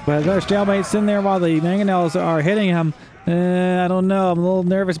 But there's stalemates in there while the Mangonels are hitting him. I don't know. I'm a little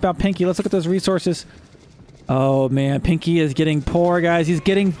nervous about Pinky. Let's look at those resources. Oh, man. Pinky is getting poor, guys. He's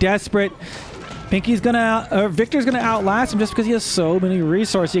getting desperate. Pinky's Victor's gonna outlast him just because he has so many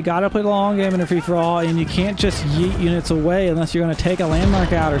resources. You gotta play the long game in a free-for-all, and you can't just yeet units away unless you're gonna take a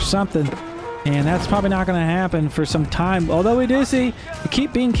landmark out or something. And that's probably not gonna happen for some time. Although we do see the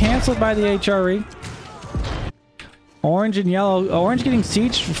keep being canceled by the HRE. Orange and yellow. Orange getting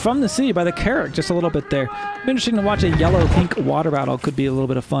sieged from the sea by the Carrack just a little bit there. It'd be interesting to watch a yellow-pink water battle. Could be a little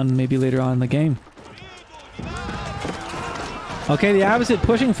bit of fun maybe later on in the game. Okay, the Abbasid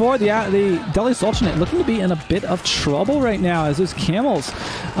pushing forward. The Delhi Sultanate looking to be in a bit of trouble right now as those camels,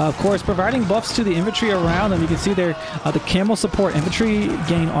 of course, providing buffs to the infantry around them. You can see there the camel support infantry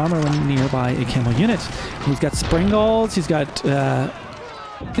gain armor when nearby a camel unit. He's got Springolds. He's got...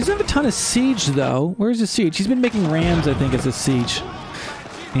 he doesn't have a ton of siege, though. Where's his siege? He's been making rams, I think, as a siege.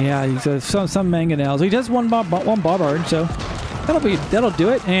 Yeah, he's some Mangonels. He does one Barbard, so that'll do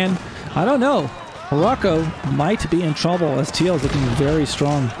it. And I don't know. Morocco might be in trouble as Teal is looking very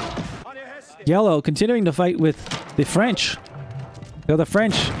strong. Yellow continuing to fight with the French. So the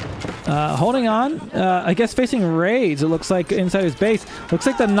French holding on, I guess facing raids, it looks like, inside his base. Looks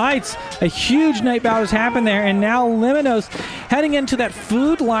like the Knights, a huge night battle has happened there, and now Liminos heading into that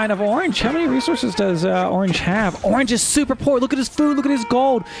food line of Orange. How many resources does Orange have? Orange is super poor. Look at his food, look at his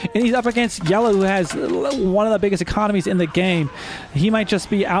gold. And he's up against Yellow, who has one of the biggest economies in the game. He might just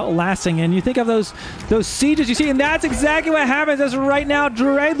be outlasting. And you think of those sieges you see, and that's exactly what happens as right now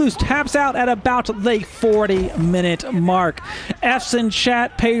Dreadloose taps out at about the 40-minute mark. F's in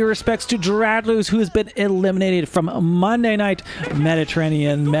chat, pay your respects next to Dradloose, who has been eliminated from Monday Night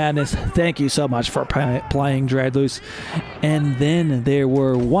Mediterranean Madness. Thank you so much for playing, Dradloose. And then there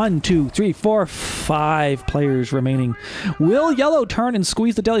were 1, 2, 3, 4, 5 players remaining. Will Yellow turn and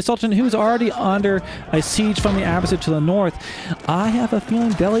squeeze the Delhi Sultan, who's already under a siege from the Abbasid to the north? I have a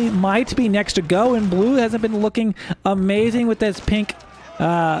feeling Delhi might be next to go, and Blue hasn't been looking amazing with this pink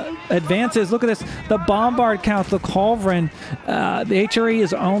advances. Look at this. The Bombard counts, the Culverin. The HRE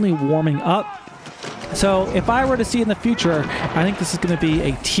is only warming up. So if I were to see in the future, I think this is going to be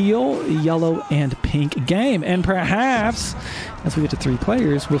a teal, yellow, and pink game. And perhaps, as we get to 3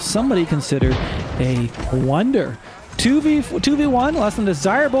 players, will somebody consider a wonder? 2v1, less than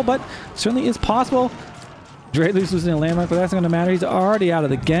desirable, but certainly is possible. Dradloose losing a landmark, but that's not going to matter. He's already out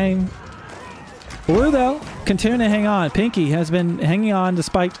of the game. Blue, though, continuing to hang on. Pinky has been hanging on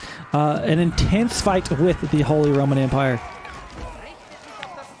despite an intense fight with the Holy Roman Empire.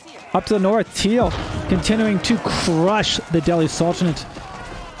 Up to the north, Teal continuing to crush the Delhi Sultanate.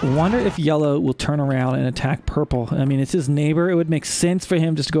 Wonder if Yellow will turn around and attack Purple. I mean, it's his neighbor. It would make sense for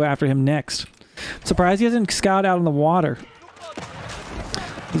him just to go after him next. Surprised he hasn't scouted out in the water.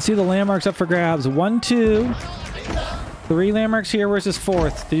 You see the landmarks up for grabs. 1, 2, 3 landmarks here. Where's his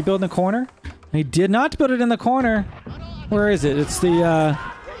 4th? Did he build in the corner? He did not put it in the corner. Where is it? It's the, I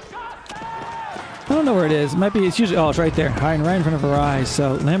don't know where it is. It might be, it's usually, oh, it's right there. Hiding right in front of our eyes.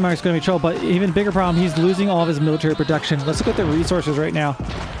 So landmark's going to be trouble, but even bigger problem, he's losing all of his military production. Let's look at the resources right now.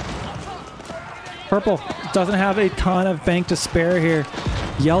 Purple doesn't have a ton of bank to spare here.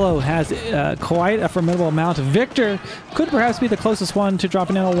 Yellow has quite a formidable amount. Victor could perhaps be the closest one to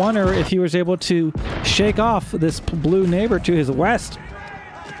dropping down a wonder if he was able to shake off this blue neighbor to his west.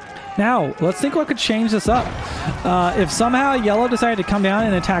 Now, let's think what could change this up. If somehow Yellow decided to come down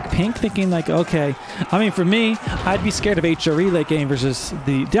and attack Pink, thinking like, okay, I mean, for me, I'd be scared of HRE late game versus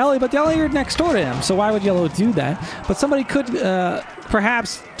the Delhi, but Delhi are next door to him, so why would Yellow do that? But somebody could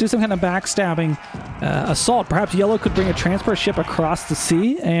perhaps do some kind of backstabbing assault. Perhaps Yellow could bring a transport ship across the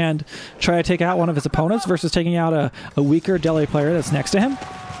sea and try to take out one of his opponents versus taking out a weaker Delhi player that's next to him.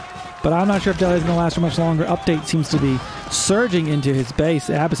 But I'm not sure if Delhi's going to last for much longer. Update seems to be surging into his base.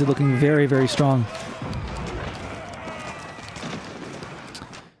 Abbasid looking very, very strong.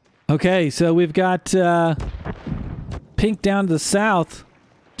 Okay, so we've got Pink down to the south.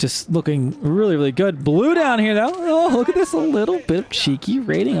 Just looking really, really good. Blue down here, though. Oh, look at this. A little bit of cheeky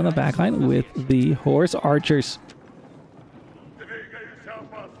raiding on the backline with the horse archers.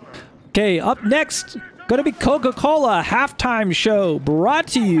 Okay, up next, going to be Coca-Cola halftime show brought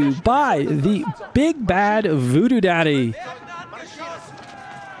to you by the Big Bad Voodoo Daddy.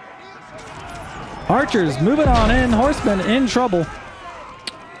 Archers moving on in. Horsemen in trouble.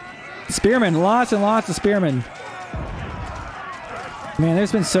 Spearmen, lots and lots of spearmen. Man,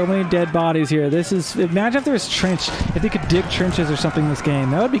 there's been so many dead bodies here. This is, imagine if there was if they could dig trenches or something in this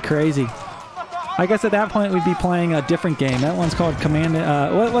game. That would be crazy. I guess at that point we'd be playing a different game. That one's called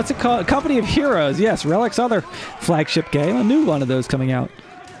what's it called? Company of Heroes. Yes, Relic's other flagship game. A new one of those coming out,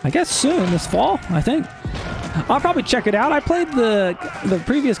 I guess soon, this fall, I think. I'll probably check it out. I played the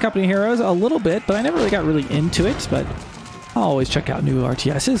previous Company of Heroes a little bit, but I never really got really into it. But I'll always check out new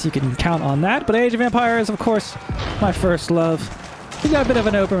RTSs. You can count on that. But Age of Empires, of course, my first love. We got a bit of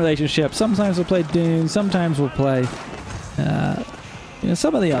an open relationship. Sometimes we'll play Dune. Sometimes we'll play you know,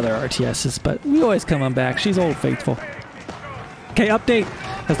 some of the other RTSs, but we always come on back. She's old faithful. Okay, update.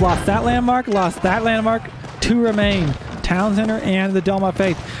 Has lost that landmark, lost that landmark. 2 remain. Town Center and the Dome of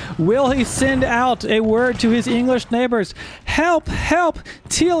Faith. Will he send out a word to his English neighbors? Help! Help!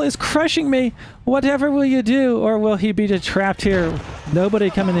 Teal is crushing me! Whatever will you do? Or will he be trapped here?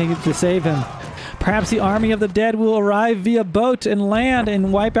 Nobody coming to save him. Perhaps the army of the dead will arrive via boat and land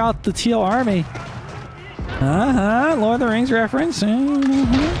and wipe out the Teal army. Lord of the Rings reference. I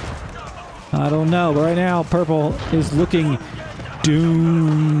don't know, but right now Purple is looking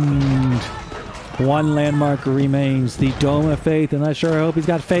doomed. 1 landmark remains, the Dome of Faith, and I sure hope he's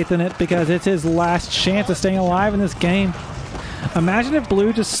got faith in it because it's his last chance of staying alive in this game. Imagine if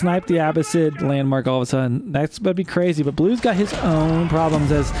Blue just sniped the Abbasid landmark all of a sudden. That would be crazy, but Blue's got his own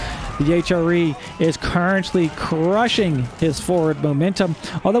problems as the HRE is currently crushing his forward momentum,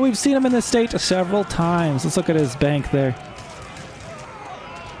 although we've seen him in this state several times. Let's look at his bank there.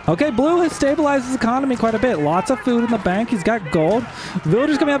 Okay, Blue has stabilized his economy quite a bit. Lots of food in the bank. He's got gold.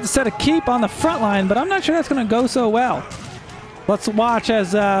 Villager's going to have to set a keep on the front line, but I'm not sure that's going to go so well. Let's watch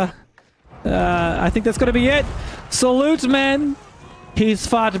as I think that's going to be it. Salutes, men. He's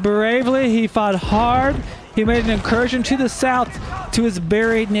fought bravely. He fought hard. He made an incursion to the south to his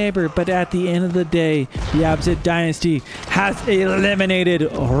buried neighbor, but at the end of the day, the Abbasid dynasty has eliminated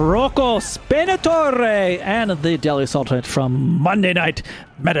Rocco Spinatore and the Delhi Sultanate from Monday Night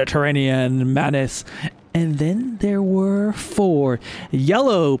Mediterranean Madness. And then there were 4.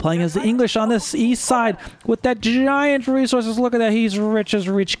 Yellow playing as the English on this east side with that giant resources. Look at that. He's rich as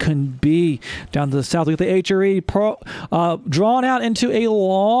rich can be. Down to the south, we got the HRE drawn out into a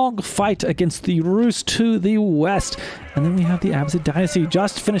long fight against the Rus to the west. And then we have the Abbasid dynasty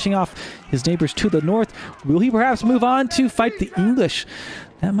just finishing off his neighbors to the north. Will he perhaps move on to fight the English?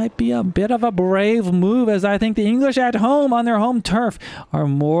 That might be a bit of a brave move, as I think the English at home on their home turf are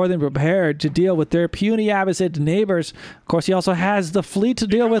more than prepared to deal with their puny Abbasid neighbors. Of course, he also has the fleet to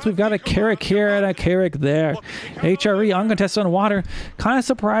deal with. We've got a Carrack here and a Carrack there. HRE uncontested on water. Kind of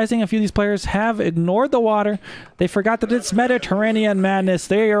surprising a few of these players have ignored the water. They forgot that it's Mediterranean madness.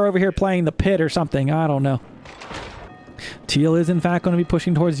 They are over here playing the pit or something. I don't know. Teal is in fact going to be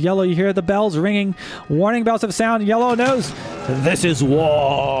pushing towards yellow. You hear the bells ringing. Warning bells have sound. Yellow knows this is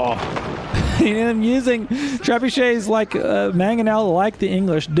war. And using trebuchets like Mangonel, like the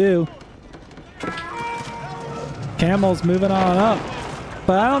English do. Camel's moving on up.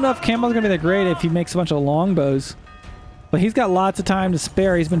 But I don't know if Camel's going to be that great if he makes a bunch of longbows. But he's got lots of time to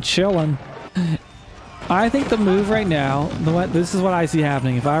spare. He's been chilling. I think the move right now, this is what I see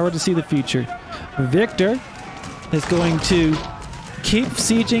happening. If I were to see the future, Victor is going to keep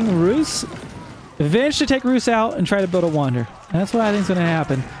sieging Rus, eventually take Rus out and try to build a wonder. That's what I think is going to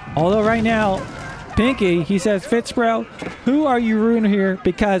happen. Although right now, Pinky, he says, FitzBro, who are you ruining here?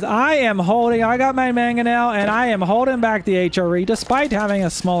 Because I got my Mangonel and I am holding back the HRE despite having a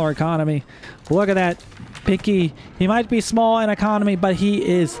smaller economy. Look at that. Pinky, he might be small in economy, but he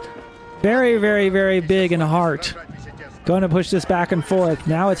is very, very, very big in heart. Going to push this back and forth.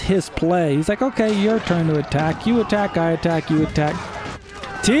 Now it's his play. He's like, okay, your turn to attack. You attack, I attack, you attack.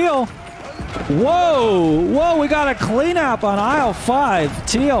 Teal. Whoa. Whoa, we got a cleanup on aisle 5.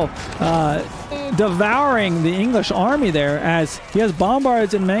 Teal devouring the English army there as he has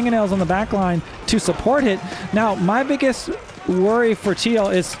bombards and mangonels on the back line to support it. Now, my biggest worry for Teal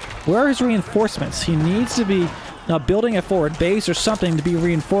is where are his reinforcements? He needs to be building a forward base or something to be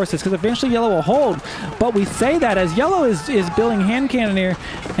reinforced because eventually yellow will hold. But we say that as yellow is building hand cannoneer,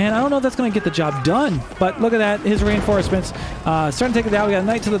 and I don't know if that's going to get the job done. But look at that, his reinforcements starting to take it out. We got a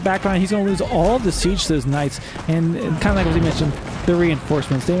knight to the back line. He's going to lose all of the siege to those knights, and kind of like what he mentioned, the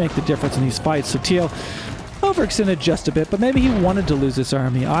reinforcements, they make the difference in these fights. So Teal overextended just a bit, but maybe he wanted to lose this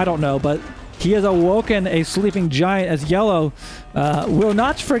army. I don't know, but he has awoken a sleeping giant as yellow will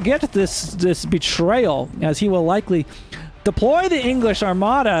not forget this betrayal, as he will likely deploy the English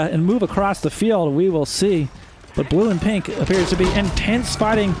armada and move across the field. We will see. But blue and pink appears to be intense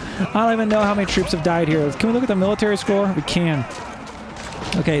fighting. I don't even know how many troops have died here. Can we look at the military score? We can.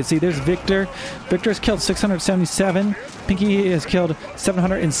 Okay, see, there's Victor. Victor has killed 677. Pinky has killed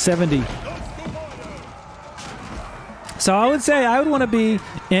 770. So I would say I would want to be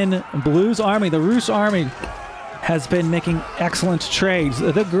in Blue's army. The Rus army has been making excellent trades.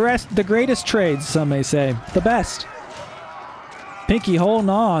 The greatest trades, some may say. The best. Pinky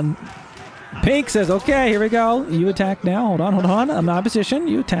holding on. Pink says, okay, here we go. You attack now. Hold on. I'm not in position.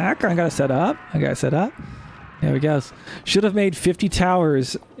 You attack. I got to set up. There we go. Should have made 50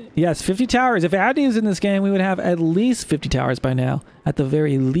 towers. Yes, 50 towers. If Adney was in this game, we would have at least 50 towers by now. At the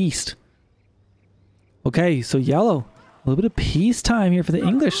very least. Okay, so yellow. A little bit of peace time here for the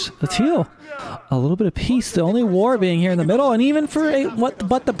English. Let's heal. A little bit of peace. The only war being here in the middle, and even for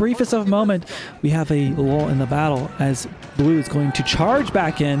but the briefest of moment, we have a lull in the battle as Blue is going to charge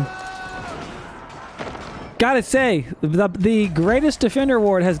back in. Gotta say, the greatest defender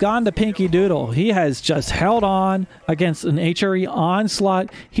award has gone to Pinky Doodle. He has just held on against an HRE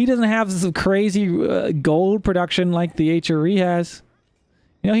onslaught. He doesn't have this crazy gold production like the HRE has.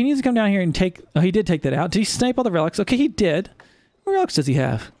 You know, he needs to come down here and take... Oh, he did take that out. Did he snipe all the relics? Okay, he did. What relics does he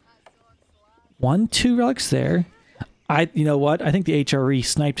have? 1, 2 relics there. You know what? I think the HRE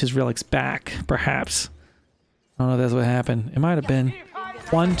sniped his relics back, perhaps. I don't know if that's what happened. It might have been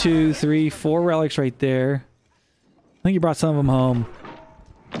 1, 2, 3, 4 relics right there. I think he brought some of them home.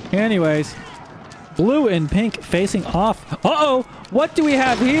 Anyways, blue and pink facing off. Uh-oh! What do we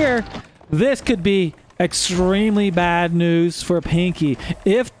have here? This could be extremely bad news for Pinky.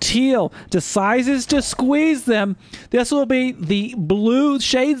 If Teal decides to squeeze them, this will be the blue,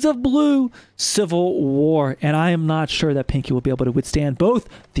 shades of blue, civil war. And I am not sure that Pinky will be able to withstand both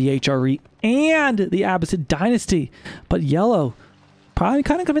the HRE and the Abbasid dynasty. But yellow, probably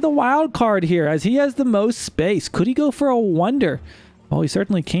kind of going to be the wild card here as he has the most space. Could he go for a wonder? Well, he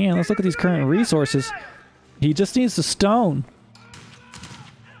certainly can. Let's look at these current resources. He just needs the stone.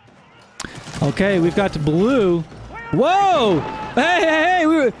 Okay, we've got blue. Whoa! Hey!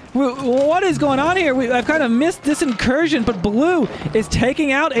 What is going on here? I've kind of missed this incursion, but blue is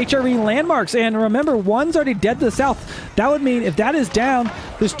taking out HRE landmarks. And remember, one's already dead to the south. That would mean if that is down,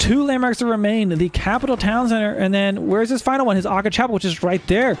 there's 2 landmarks that remain. The Capital Town Center, and then where's his final one? His Aga Chapel, which is right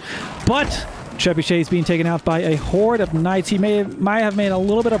there. But Trebuchet is being taken out by a horde of knights. He might have made a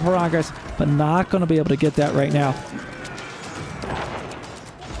little bit of progress, but not going to be able to get that right now.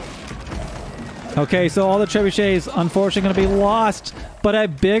 Okay, so all the trebuchets, unfortunately, going to be lost. But a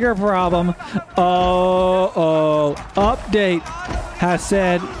bigger problem. Update has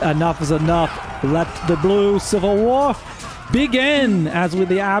said enough is enough. Let the blue civil war begin. As with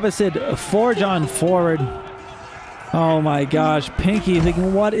the Abbasid forge on forward. Oh my gosh, Pinky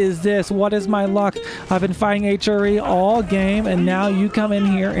thinking, what is this? What is my luck? I've been fighting HRE all game, and now you come in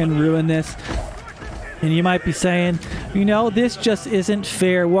here and ruin this. And you might be saying, you know, this just isn't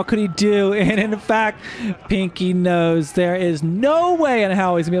fair. What could he do? And in fact, Pinky knows there is no way in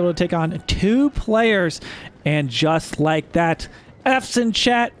how he's going to be able to take on 2 players. And just like that, F's in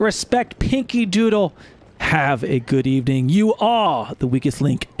chat, respect Pinky Doodle. Have a good evening. You are the weakest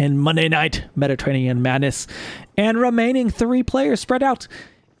link in Monday Night Mediterranean Madness. And remaining 3 players spread out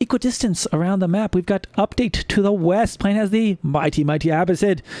equidistance around the map. We've got Update to the west, playing as the mighty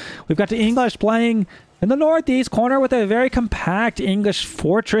Abbasid. We've got the English playing in the northeast corner with a very compact English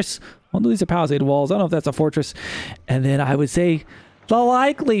fortress. Well, these are palisade walls. I don't know if that's a fortress. And then I would say the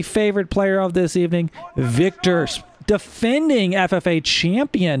likely favorite player of this evening, Victor, defending FFA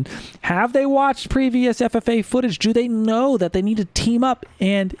champion. Have they watched previous FFA footage? Do they know that they need to team up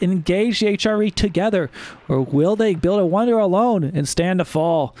and engage the HRE together? Or will they build a wonder alone and stand to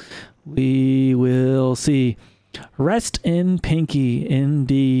fall? We will see. Rest in Pinky,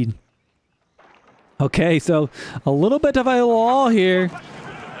 indeed. Okay, so a little bit of a lull here.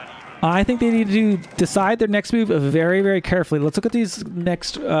 I think they need to decide their next move very, very carefully. Let's look at these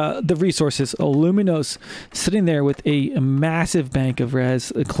next, the resources. Luminos sitting there with a massive bank of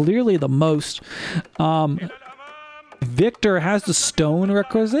res, clearly the most. Victor has the stone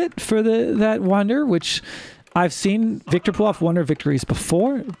requisite for that wonder, which I've seen Victor pull off wonder victories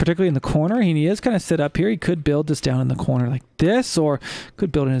before, particularly in the corner. He is kind of set up here. He could build this down in the corner like this, or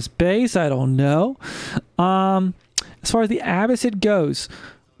could build in his base. I don't know. As far as the Abbasid goes,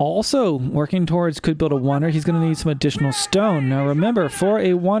 also working towards could build a wonder. He's going to need some additional stone. Now remember, for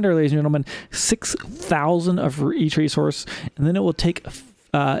a wonder, ladies and gentlemen, 6,000 of each resource, and then it will take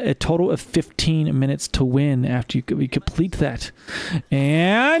a total of 15 minutes to win after we complete that.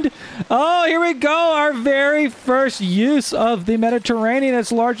 And oh, here we go, our very first use of the Mediterranean.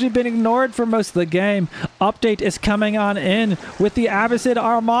 It's largely been ignored for most of the game. Update is coming on in with the Abbasid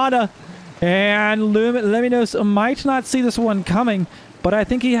Armada, and Luminos might not see this one coming, but I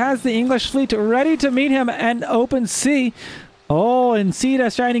think he has the English fleet ready to meet him and open sea. Oh, and see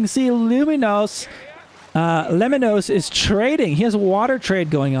that shining sea, Luminos. Leminos is trading. He has a water trade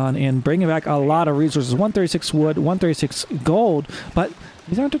going on and bringing back a lot of resources. 136 wood, 136 gold. But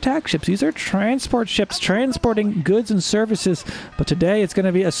these aren't attack ships. These are transport ships transporting goods and services. But today it's going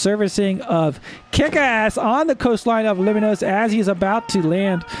to be a servicing of kick-ass on the coastline of Leminos as he's about to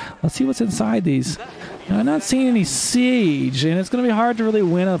land. Let's see what's inside these. I'm not seeing any siege, and it's going to be hard to really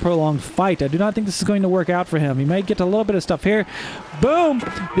win a prolonged fight. I do not think this is going to work out for him. He might get a little bit of stuff here. Boom!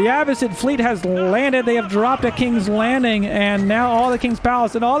 The Abbasid fleet has landed. They have dropped at King's Landing, and now all the King's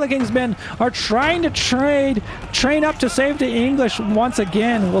Palace and all the King's men are trying to train up to save the English once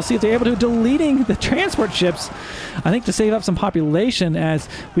again. We'll see if they're able to, deleting the transport ships, I think, to save up some population, as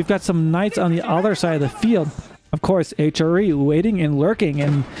we've got some knights on the other side of the field. Of course, HRE waiting and lurking,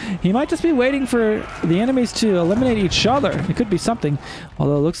 and he might just be waiting for the enemies to eliminate each other. It could be something,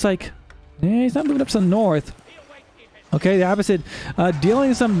 although it looks like he's not moving up to the north. Okay, the Abbasid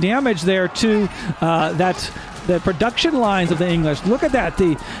dealing some damage there to the production lines of the English. Look at that.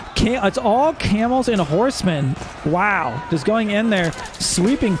 It's all camels and horsemen. Wow. Just going in there,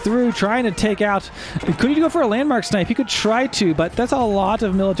 sweeping through, trying to take out. Could he go for a landmark snipe? He could try to, but that's a lot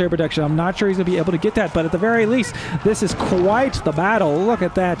of military production. I'm not sure he's going to be able to get that, but at the very least, this is quite the battle. Look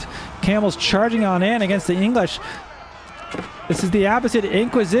at that. Camels charging on in against the English. This is the Abbasid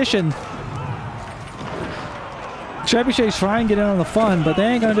Inquisition. Trebuchets try and get in on the fun, but they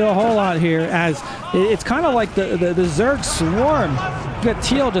ain't going to do a whole lot here, as it's kind of like the Zerg swarm. You got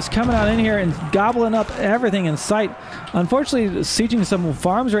Teal just coming on in here and gobbling up everything in sight. Unfortunately, sieging some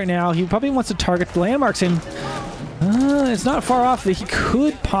farms right now. He probably wants to target the landmarks, and it's not far off that he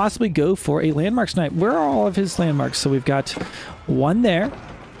could possibly go for a landmark snipe. Where are all of his landmarks? So we've got 1 there,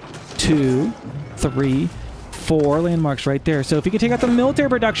 2, 3, 4 landmarks right there. So if he could take out the military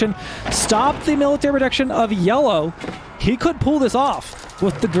production, stop the military production of yellow, he could pull this off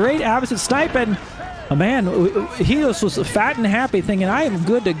with the great Abbasid sniping. Oh man, he just was fat and happy thinking, I am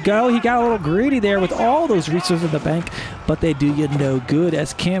good to go. He got a little greedy there with all those resources in the bank, but they do you no good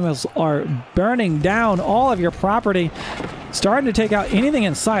as camels are burning down all of your property, starting to take out anything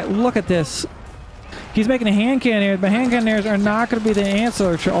in sight. Look at this. He's making a hand cannoneers, but hand cannoneers are not going to be the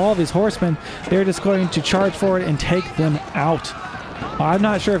answer to all of his horsemen. They're just going to charge forward and take them out. I'm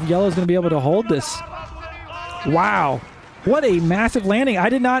not sure if yellow's going to be able to hold this. Wow. What a massive landing. I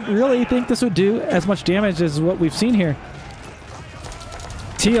did not really think this would do as much damage as what we've seen here.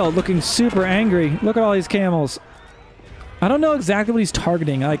 Teal looking super angry. Look at all these camels. I don't know exactly what he's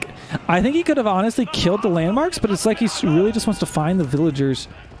targeting. Like, I think he could have honestly killed the landmarks, but it's like he really just wants to find the villagers.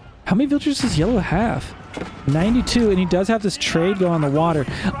 How many villagers does yellow have? 92, and he does have this trade go on the water.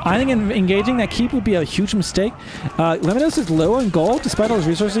 I think engaging that keep would be a huge mistake. Lemonos is low in gold despite all his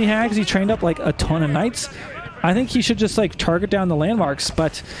resources he had because he trained up like a ton of knights. I think he should just like target down the landmarks,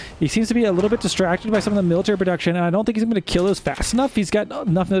 but he seems to be a little bit distracted by some of the military production, and I don't think he's going to kill those fast enough. He's got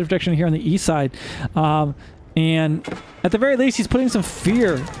enough military production here on the east side. And at the very least, he's putting some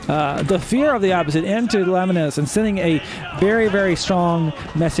fear, the fear of the Abbasid into Lemonos and sending a very, very strong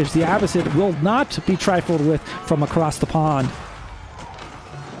message. The Abbasid will not be trifled with from across the pond.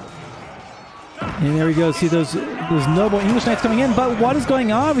 And there we go. See those noble English knights coming in. But what is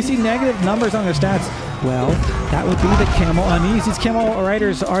going on? We see negative numbers on their stats. Well, that would be the camel unease. These camel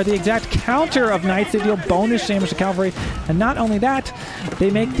riders are the exact counter of knights. They deal bonus damage to cavalry. And not only that,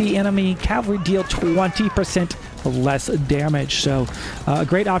 they make the enemy cavalry deal 20% less damage. So a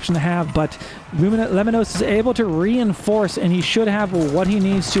great option to have. But Lemonos is able to reinforce, and he should have what he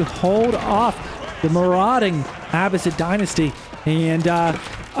needs to hold off the marauding Abbasid dynasty. And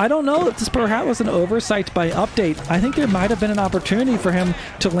I don't know if this perhaps was an oversight by Update. I think there might have been an opportunity for him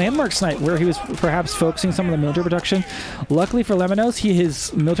to landmark snipe where he was perhaps focusing some of the military production. Luckily for Lemonos,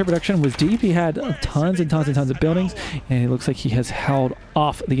 his military production was deep. He had tons and tons and tons of buildings, and it looks like he has held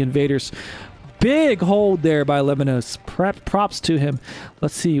off the invaders. Big hold there by Lemonos. Props to him.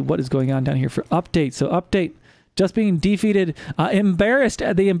 Let's see what is going on down here for Update. So Update just being defeated, embarrassed.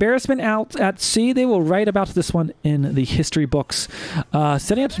 The embarrassment out at sea, they will write about this one in the history books.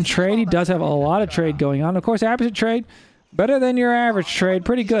 Setting up some trade. He does have a lot of trade going on. Of course, average trade, better than your average trade.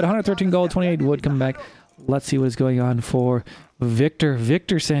 Pretty good. 113 gold, 28 wood coming back. Let's see what is going on for Victor.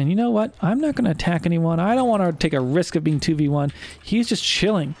 Victor saying, you know what? I'm not going to attack anyone. I don't want to take a risk of being 2v1. He's just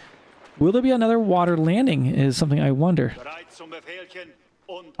chilling. Will there be another water landing is something I wonder.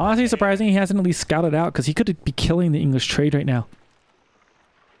 Honestly, surprising he hasn't at least scouted out because he could be killing the English trade right now.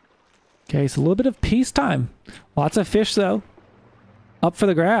 Okay, so a little bit of peacetime. Lots of fish, though. Up for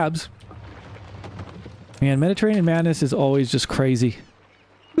the grabs. Man, Mediterranean madness is always just crazy.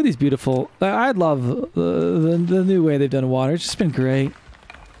 Look at these beautiful... I love the new way they've done water. It's just been great.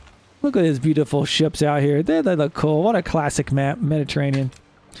 Look at these beautiful ships out here. They look cool. What a classic map, Mediterranean.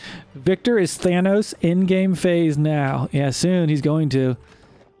 Victor is Thanos in-game phase now. Yeah, soon he's going to.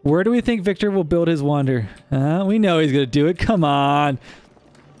 Where do we think Victor will build his wonder? We know he's going to do it. Come on.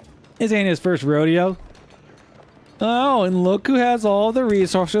 This ain't his first rodeo. Oh, and look who has all the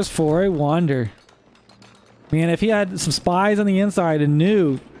resources for a wonder. Man, if he had some spies on the inside and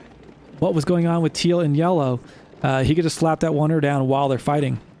knew what was going on with teal and yellow, he could just slap that wonder down while they're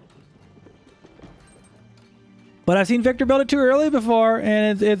fighting. But I've seen Victor build it too early before,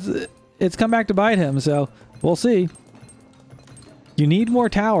 and it's come back to bite him, so we'll see. You need more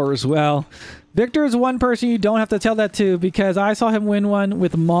towers. Well, Victor is one person you don't have to tell that to because I saw him win one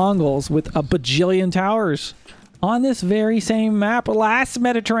with Mongols with a bajillion towers on this very same map last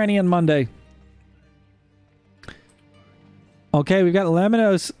Mediterranean Monday. Okay, we've got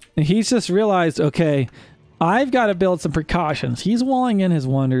Lemonos. He's just realized, okay, I've got to build some precautions. He's walling in his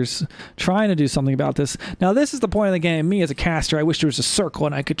wonders, trying to do something about this. Now, this is the point of the game. Me as a caster, I wish there was a circle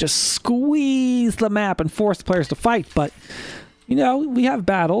and I could just squeeze the map and force the players to fight, but... You know, we have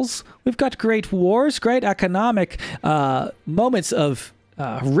battles. We've got great wars, great economic moments of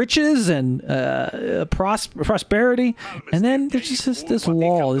riches and prosperity. And then there's just this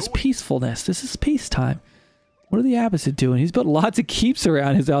lull, this peacefulness. This is peacetime. What are the Abbasid doing? He's built lots of keeps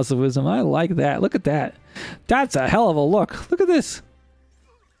around his House of Wisdom. I like that. Look at that. That's a hell of a look. Look at this.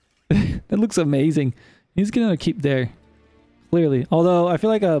 That looks amazing. He's going to keep there. Clearly. Although, I feel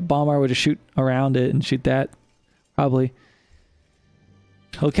like a bomber would just shoot around it and shoot that. Probably.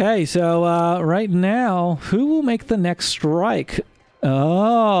 Okay, so right now, who will make the next strike?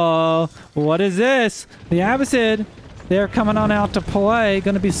 Oh, what is this? The Abbasid They're coming on out to play.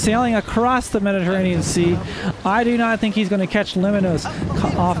 Going to be sailing across the Mediterranean Sea. I do not think he's going to catch Luminos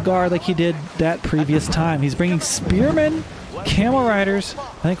off guard like he did that previous time. He's bringing spearmen, camel riders,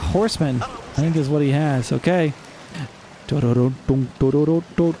 I think horsemen, I think is what he has. Okay. Hold on,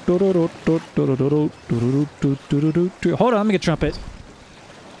 let me get trumpet.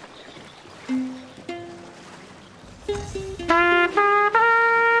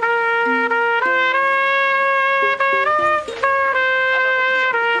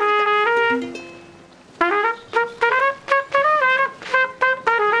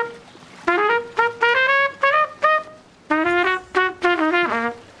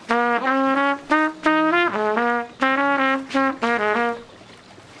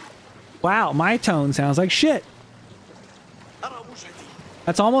 Wow, my tone sounds like shit.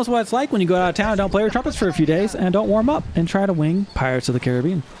 That's almost what it's like when you go out of town and don't play your trumpets for a few days and don't warm up and try to wing Pirates of the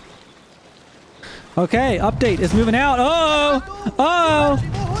Caribbean. Okay, update is moving out. Oh!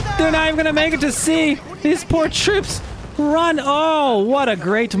 Oh! They're not even going to make it to sea. These poor troops run. Oh, what a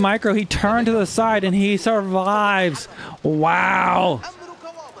great micro. He turned to the side and he survives. Wow.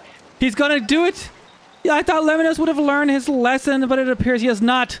 He's going to do it. Yeah, I thought Lemonos would have learned his lesson, but it appears he has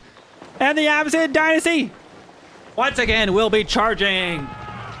not. And the Abbasid Dynasty, once again, will be charging.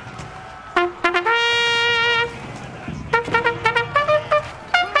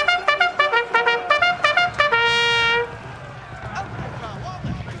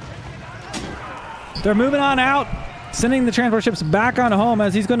 They're moving on out, sending the transport ships back on home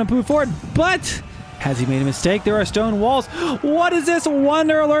as he's going to move forward. But has he made a mistake? There are stone walls. What is this?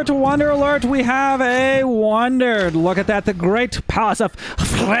 Wonder alert, wonder alert. We have a wonder. Look at that. The great palace of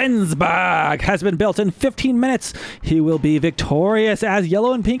Flensburg has been built in 15 minutes. He will be victorious as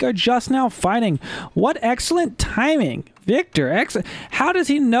yellow and pink are just now fighting. What excellent timing. Victor, how does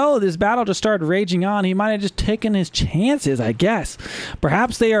he know this battle just started raging on? He might have just taken his chances, I guess.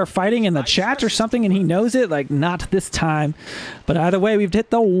 Perhaps they are fighting in the chat or something and he knows it, like not this time. But either way, we've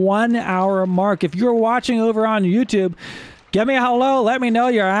hit the 1 hour mark. If you're watching over on YouTube, give me a hello. Let me know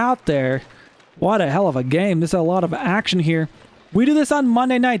you're out there. What a hell of a game. There's a lot of action here. We do this on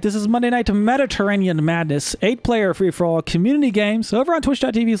Monday night. This is Monday Night Mediterranean Madness. 8-player free-for-all community games over on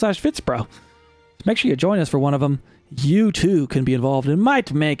twitch.tv/FitzBro. Make sure you join us for one of them. You too can be involved and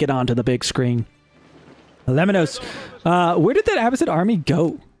might make it onto the big screen. Lemonos, where did that Abbasid army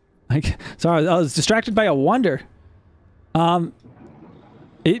go? Like, sorry, I was distracted by a wonder.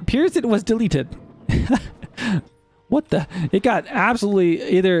 It appears it was deleted. What the? It got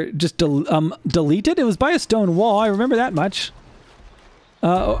absolutely either just deleted. It was by a stone wall. I remember that much.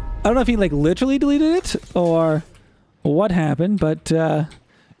 I don't know if he like literally deleted it or what happened, but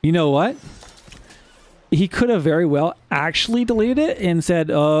you know what? He could have very well actually deleted it and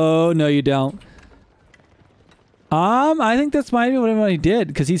said, "Oh no, you don't." I think that's might be what he did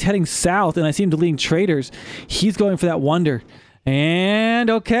because he's heading south, and I see him deleting traders. He's going for that wonder. And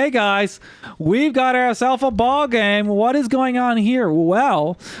okay, guys, we've got ourselves a ball game. What is going on here?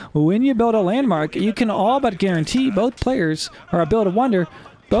 Well, when you build a landmark, you can all but guarantee both players, or build a wonder,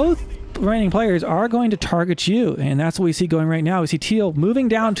 both remaining players are going to target you, and that's what we see going right now. We see Teal moving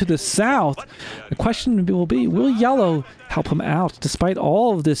down to the south. The question will be, will Yellow help him out despite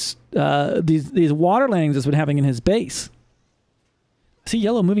all of this these water landings that's been having in his base? See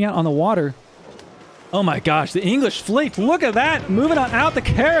Yellow moving out on the water. Oh my gosh, the English fleet, look at that, moving on out the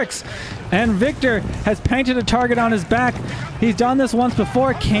Carracks. And Victor has painted a target on his back. He's done this once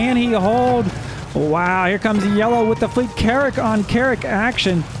before. Can he hold? Wow, here comes Yellow with the fleet. Carrack on Carrack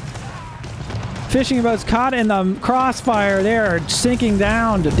action. Fishing boats caught in the crossfire. They're sinking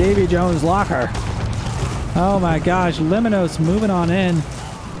down to Davy Jones' locker. Oh my gosh, Lemonos moving on in.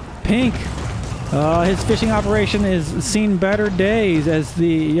 Pink. His fishing operation has seen better days as the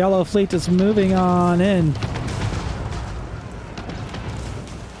Yellow fleet is moving on in.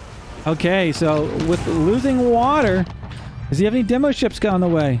 Okay, so with losing water, does he have any demo ships on the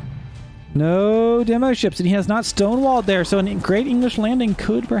way? No demo ships, and he has not stonewalled there, so a great English landing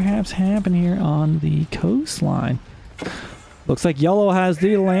could perhaps happen here on the coastline. Looks like Yellow has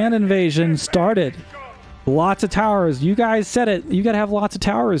the land invasion started. Lots of towers. You guys said it. You got to have lots of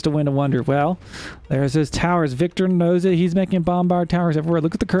towers to win a wonder. Well, there's his towers. Victor knows it. He's making bombard towers everywhere.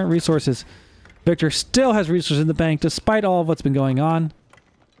 Look at the current resources. Victor still has resources in the bank despite all of what's been going on.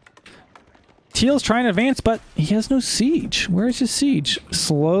 Teal's trying to advance, but he has no siege. Where is his siege?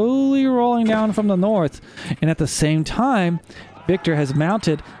 Slowly rolling down from the north. And at the same time, Victor has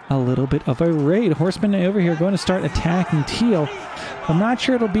mounted a little bit of a raid. Horsemen over here going to start attacking Teal. I'm not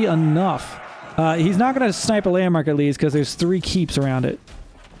sure it'll be enough. He's not going to snipe a landmark at least because there's 3 keeps around it.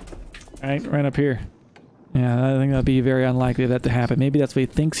 Right up here. Yeah, I think that'd be very unlikely that to happen. Maybe that's what he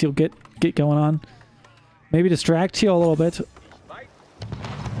thinks he'll get going on. Maybe distract Teal a little bit.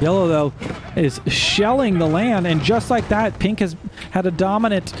 Yellow, though, is shelling the land, and just like that, Pink has had a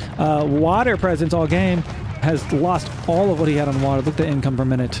dominant water presence all game, has lost all of what he had on water. Look at the income per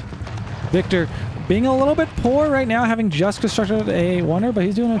minute. Victor being a little bit poor right now, having just constructed a wonder, but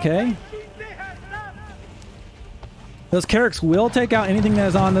he's doing okay. Those Carracks will take out anything that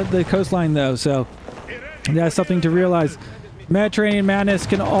is on the coastline, though, so that's something to realize. Mediterranean madness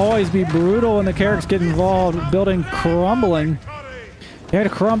can always be brutal when the Carracks get involved. Building crumbling. It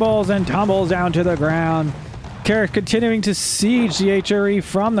crumbles and tumbles down to the ground. Carrack continuing to siege the HRE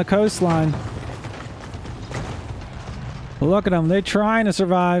from the coastline. Look at them. They're trying to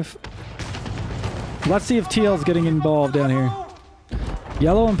survive. Let's see if Teal's getting involved down here.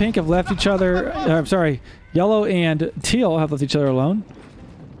 Yellow and Pink have left each other. I'm sorry. Yellow and Teal have left each other alone.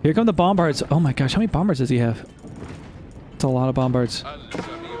 Here come the bombards. Oh my gosh, how many bombards does he have? It's a lot of bombards.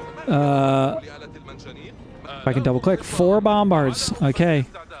 If I can double click. 4 bombards. Okay.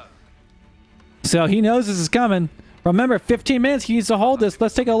 So he knows this is coming. Remember, 15 minutes he needs to hold this.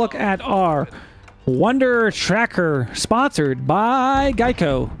 Let's take a look at our Wonder Tracker, sponsored by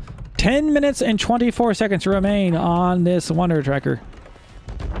Geico. 10 minutes and 24 seconds remain on this Wonder Tracker.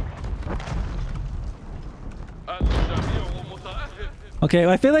 Okay,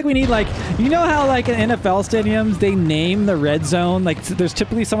 I feel like we need, like, you know how, like, in NFL stadiums they name the red zone, like there's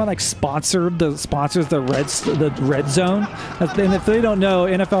typically someone like sponsors the red zone. And if they don't know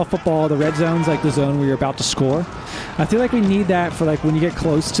NFL football, the red zone's like the zone where you're about to score. I feel like we need that for, like, when you get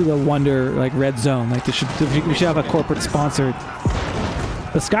close to the Wonder, like, red zone. Like we should have a corporate sponsor.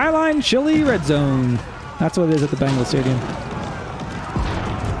 The Skyline Chili Red Zone. That's what it is at the Bengals Stadium.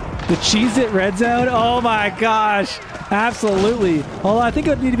 The Cheez-It Red Zone? Oh my gosh. Absolutely. Although I think it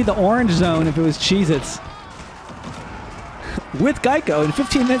would need to be the orange zone if it was Cheez-Its. With Geico, in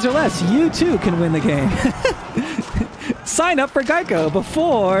 15 minutes or less, you too can win the game. Sign up for Geico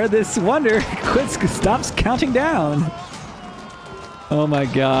before this wonder stops counting down. Oh my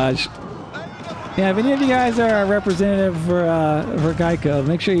gosh. Yeah, if any of you guys are a representative for Geico,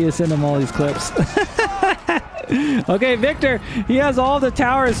 make sure you send them all these clips. Okay, Victor, he has all the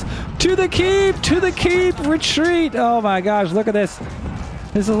towers. To the keep, retreat. Oh my gosh, look at this.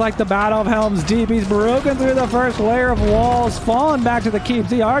 This is like the Battle of Helm's Deep. He's broken through the first layer of walls, fallen back to the keep.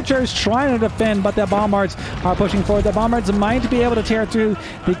 The archers trying to defend, but the bombards are pushing forward. The bombards might be able to tear through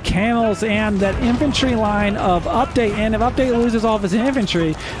the camels and that infantry line of Update. And if Update loses all of his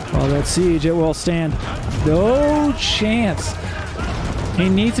infantry, well, that siege, it will stand. No chance. He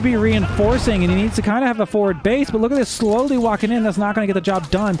needs to be reinforcing, and he needs to kind of have a forward base, but look at this, slowly walking in. That's not going to get the job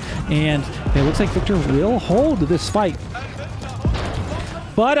done, and it looks like Victor will hold this fight.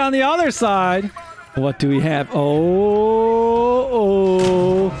 But on the other side, what do we have?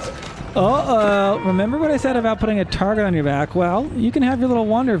 Remember what I said about putting a target on your back? Well, you can have your little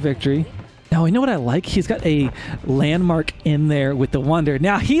wonder victory. Now, you know what I like? He's got a landmark in there with the wonder.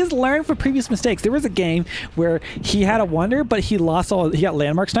 Now, he's learned from previous mistakes. There was a game where he had a wonder, but he got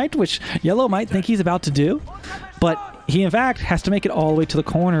landmark sniped, which Yellow might think he's about to do. But he, in fact, has to make it all the way to the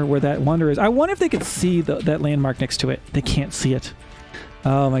corner where that wonder is. I wonder if they could see that landmark next to it. They can't see it.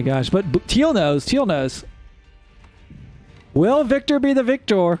 Oh my gosh. But Teal knows. Teal knows. Will Victor be the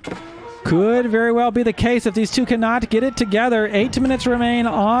victor? Could very well be the case if these two cannot get it together. 8 minutes remain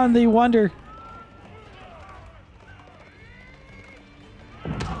on the wonder.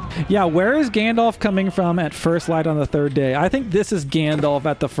 Yeah, where is Gandalf coming from at first light on the 3rd day? I think this is Gandalf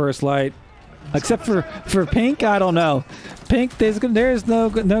at the first light. Except for Pink, I don't know. Pink, there's going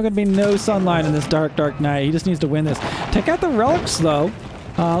to be no sunlight in this dark, dark night. He just needs to win this. Take out the relics, though.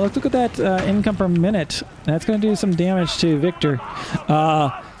 Let's look at that income per minute. That's going to do some damage to Victor.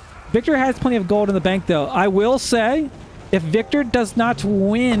 Victor has plenty of gold in the bank, though. I will say, if Victor does not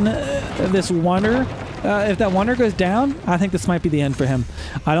win this wonder, if that wonder goes down, I think this might be the end for him.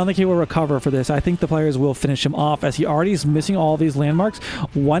 I don't think he will recover for this. I think the players will finish him off as he already is missing all these landmarks.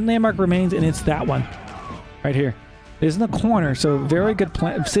 One landmark remains, and it's that one right here. It is in the corner, so very good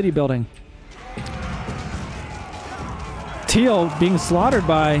city building. Teal being slaughtered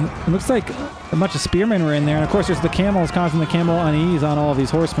by, it looks like a bunch of spearmen were in there. And of course, there's the camels causing the camel unease on all of these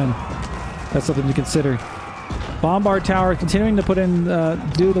horsemen. That's something to consider. Bombard Tower continuing to put in,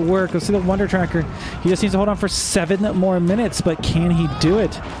 do the work. Let's see the Wonder Tracker. He just needs to hold on for 7 more minutes, but can he do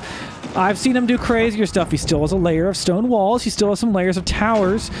it? I've seen him do crazier stuff. He still has a layer of stone walls. He still has some layers of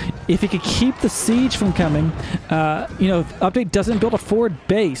towers. If he could keep the siege from coming, you know, if Update doesn't build a forward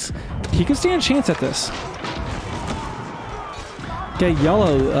base, he could stand a chance at this. Okay,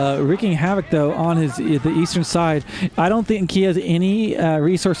 Yellow wreaking havoc though on the eastern side. I don't think he has any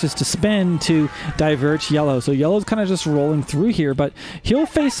resources to spend to divert Yellow. So Yellow's kind of just rolling through here, but he'll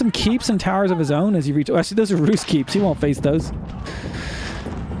face some keeps and towers of his own as he reaches. Actually, those are roost keeps. He won't face those.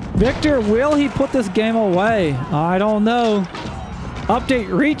 Victor, will he put this game away? I don't know.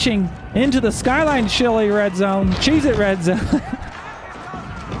 Update reaching into the Skyline Chili red zone. Cheez-It red zone.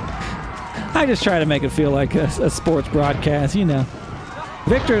 I just try to make it feel like a sports broadcast, you know.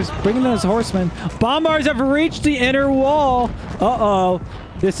 Victor's bringing those horsemen. Bombards have reached the inner wall. Uh-oh.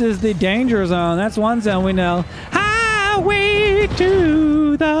 This is the danger zone. That's one zone we know. Highway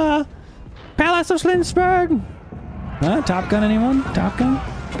to the Palace of Slinsburg. Top Gun, anyone? Top Gun?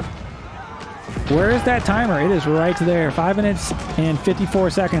 Where is that timer? It is right there. 5 minutes and 54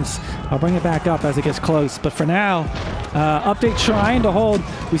 seconds. I'll bring it back up as it gets close. But for now, update trying to hold.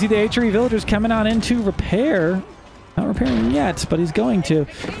 We see the H3 villagers coming on in to repair. Not repairing yet, but he's going to.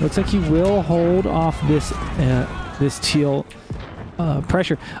 Looks like he will hold off this Teal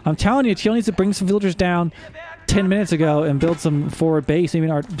pressure. I'm telling you, Teal needs to bring some villagers down 10 minutes ago and build some forward base,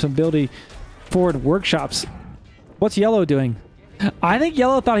 even some building forward workshops. What's Yellow doing? I think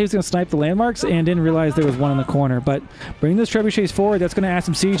Yellow thought he was going to snipe the landmarks and didn't realize there was one in the corner. But bring those trebuchets forward. That's going to add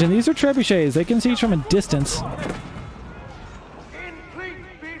some siege. And these are trebuchets. They can siege from a distance.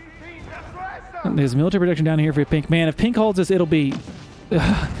 There's military protection down here for Pink. Man, if Pink holds this, it'll be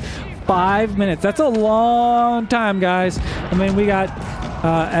 5 minutes. That's a long time, guys. I mean, we got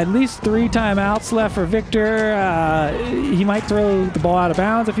at least 3 timeouts left for Victor. He might throw the ball out of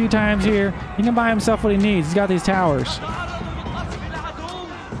bounds a few times here. He can buy himself what he needs. He's got these towers.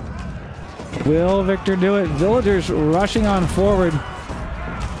 Will Victor do it? Villagers rushing on forward.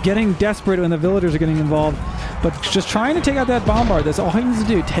 Getting desperate when the villagers are getting involved. But just trying to take out that bombard. That's all he needs to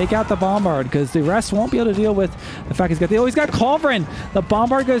do. Take out the bombard, because the rest won't be able to deal with the fact he's got he's got Culverin. The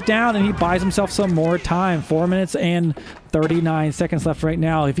bombard goes down and he buys himself some more time. 4 minutes and 39 seconds left right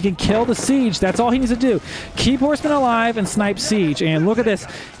now. If he can kill the siege, that's all he needs to do. Keep horsemen alive and snipe siege. And look at this.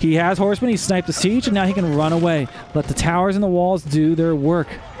 He has horsemen. He sniped the siege and now he can run away. Let the towers and the walls do their work.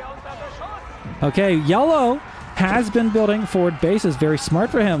 Okay, Yellow has been building forward bases. Very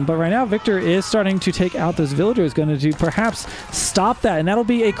smart for him. But right now, Victor is starting to take out those villagers. Going to perhaps stop that. And that'll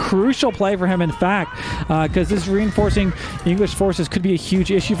be a crucial play for him, in fact. Because this reinforcing English forces could be a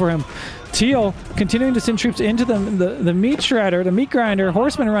huge issue for him. Teal continuing to send troops into the meat shredder, the meat grinder.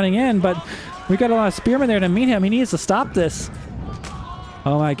 Horsemen running in. But we got a lot of spearmen there to meet him. He needs to stop this.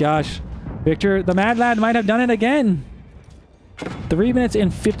 Oh my gosh. Victor, the Mad Lad, might have done it again. 3 minutes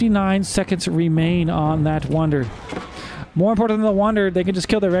and 59 seconds remain on that wonder. More important than the wonder, they can just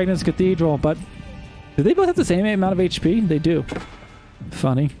kill the Regnus Cathedral, but do they both have the same amount of HP? They do.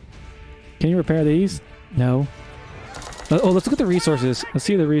 Funny. Can you repair these? No. Oh, let's look at the resources. Let's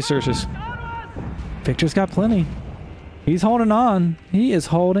see the resources. Victor's got plenty. He's holding on. He is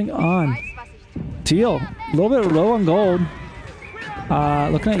holding on. Teal, a little bit low on gold.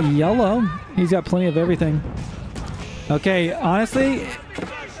 Looking at Yellow, he's got plenty of everything. Okay, honestly,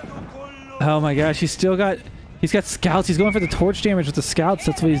 oh my gosh, he's got scouts. He's going for the torch damage with the scouts.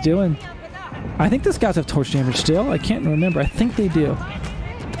 That's what he's doing. I think the scouts have torch damage still. I can't remember. I think they do.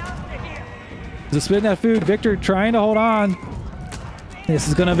 Just spitting that food. Victor trying to hold on. This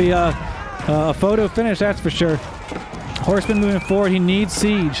is going to be a photo finish, that's for sure. Horseman moving forward. He needs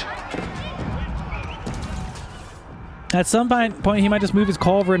siege. At some point, he might just move his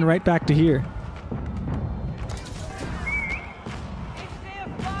culverin right back to here.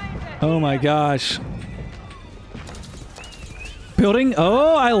 Oh my gosh. Building.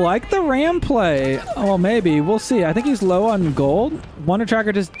 Oh, I like the ram play. Oh, well, maybe. We'll see. I think he's low on gold. Wonder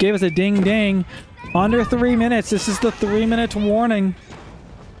Tracker just gave us a ding ding. Under 3 minutes. This is the 3-minute warning.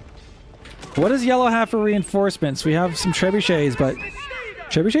 What does Yellow have for reinforcements? We have some trebuchets, but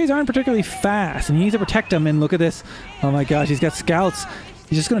trebuchets aren't particularly fast, and he needs to protect them. And look at this. Oh my gosh, he's got scouts.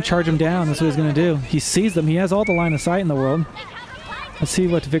 He's just going to charge them down. That's what he's going to do. He sees them. He has all the line of sight in the world. Let's see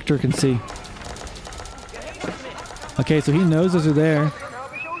what Victor can see. Okay, so he knows those are there.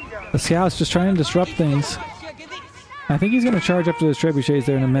 The scout's just trying to disrupt things. I think he's going to charge up to those trebuchets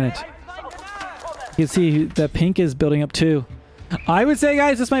there in a minute. You can see that Pink is building up too. I would say,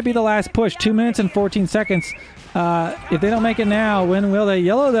 guys, this might be the last push. 2 minutes and 14 seconds. If they don't make it now, when will they?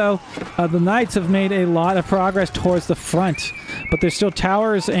 Yellow, though, the Knights have made a lot of progress towards the front. But there's still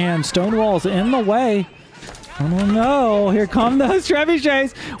towers and stone walls in the way. Oh no, here come those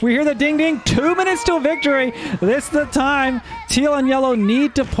trebuchets. We hear the ding ding. 2 minutes till victory. This is the time. Teal and Yellow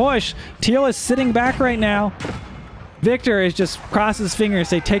need to push. Teal is sitting back right now. Victor is just crosses his fingers,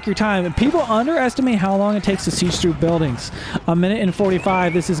 say, take your time. And people underestimate how long it takes to siege through buildings.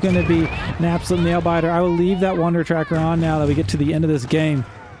 1:45. This is going to be an absolute nail biter. I will leave that wonder tracker on now that we get to the end of this game.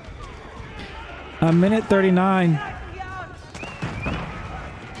 1:39.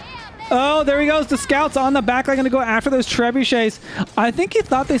 Oh, there he goes. The scouts on the back line going to go after those trebuchets. I think he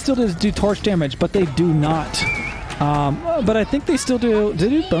thought they still do torch damage, but they do not. But I think they still do.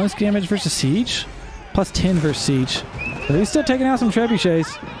 Did they do bonus damage versus siege? Plus 10 versus siege. But he's still taking out some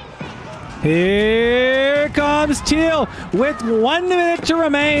trebuchets. Here comes Teal with 1 minute to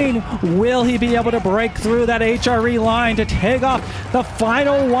remain. Will he be able to break through that HRE line to take off the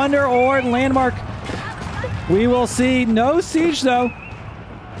final wonder or landmark? We will see. No siege though.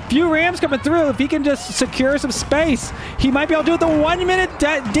 Few rams coming through. If he can just secure some space, he might be able to do it. The 1 minute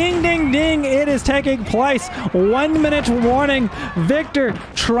ding, ding, ding. It is taking place. 1 minute warning. Victor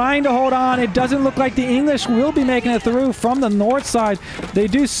trying to hold on. It doesn't look like the English will be making it through from the north side. They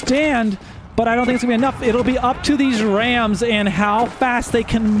do stand, but I don't think it's going to be enough. It'll be up to these Rams and how fast they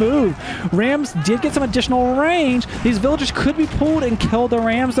can move. Rams did get some additional range. These villagers could be pulled and kill the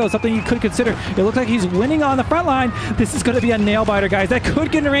Rams, though. Something you could consider. It looks like he's winning on the front line. This is going to be a nail-biter, guys. That could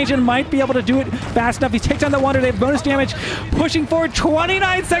get in range and might be able to do it fast enough. He takes down the Wonder. They have bonus damage. Pushing forward.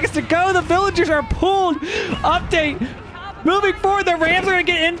 29 seconds to go. The villagers are pulled. Update. Moving forward, the Rams are going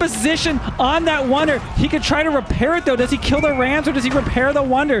to get in position on that Wonder. He could try to repair it, though. Does he kill the Rams or does he repair the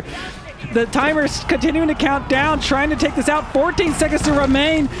Wonder? The timer's continuing to count down, trying to take this out. 14 seconds to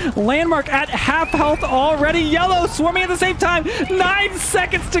remain. Landmark at half health already. Yellow swarming at the same time. 9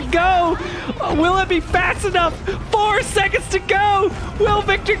 seconds to go. Will it be fast enough? 4 seconds to go. Will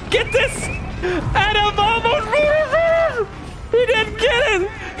Victor get this? And a almost. He didn't get it.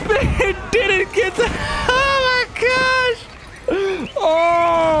 He didn't get it. Oh my gosh.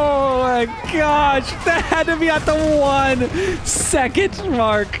 Oh my gosh, that had to be at the 1 second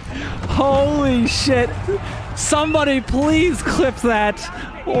mark. Holy shit. Somebody please clip that.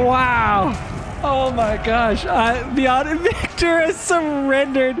 Wow. Oh my gosh. Beyond Victor has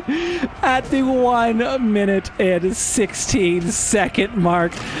surrendered at the 1 minute and 16 second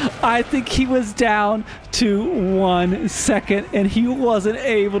mark. I think he was down to 1 second and he wasn't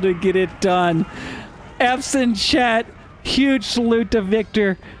able to get it done. F's in chat. Huge salute to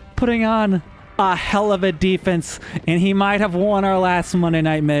Victor, putting on a hell of a defense, and he might have won our last Monday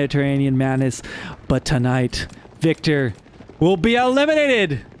Night Mediterranean Madness, but tonight, Victor will be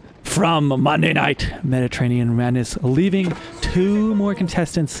eliminated from Monday Night Mediterranean Madness, leaving 2 more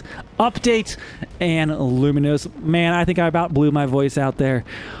contestants, Update and Luminous. Man, I think I about blew my voice out there.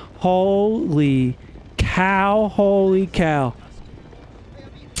 Holy cow, holy cow.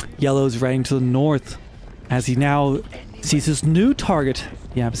 Yellow's riding to the north as he now sees his new target,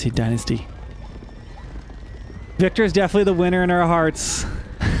 the Abbasid Dynasty. Victor is definitely the winner in our hearts.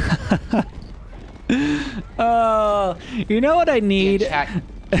 You know what I need?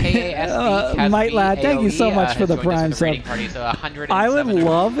 Might Lad, thank you so much for the prime sub. I would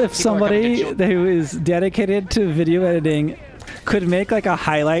love if somebody who is dedicated to video editing could make like a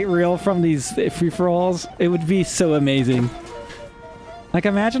highlight reel from these free-for-alls. It would be so amazing. Like,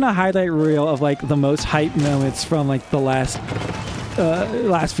 imagine a highlight reel of like the most hype moments from like the last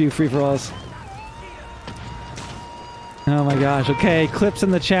few free-for-alls. Oh my gosh. Okay, clips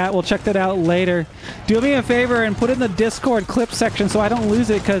in the chat. We'll check that out later. Do me a favor and put in the Discord clip section so I don't lose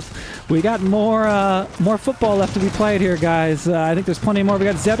it, because we got more football left to be played here, guys. I think there's plenty more. We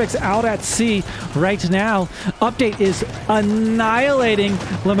got Zebix out at sea right now. Update is annihilating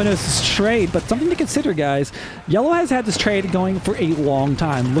Luminos's trade, but something to consider, guys. Yellow has had this trade going for a long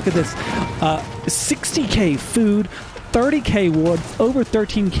time. Look at this. 60k food, 30k wood, over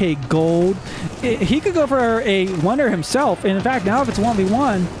 13k gold. He could go for a wonder himself, and in fact, now if it's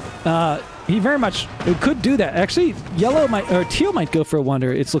 1v1, he very much could do that. Actually, yellow might, or teal might go for a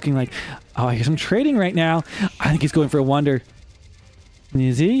wonder. It's looking like, oh, I hear some trading right now. I think he's going for a wonder.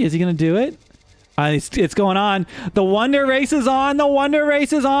 Is he? Is he going to do it? It's going on. The wonder race is on. The wonder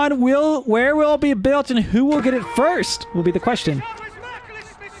race is on. Where will it be built and who will get it first will be the question.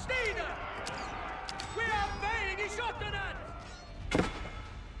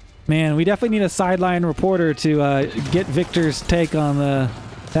 Man, we definitely need a sideline reporter to get Victor's take on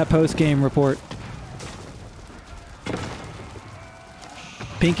that post-game report.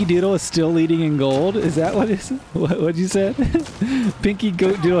 Pinky Doodle is still leading in gold. Is that what you said? Pinky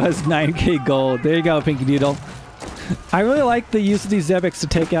Doodle has 9k gold. There you go, Pinky Doodle. I really like the use of these Zebics to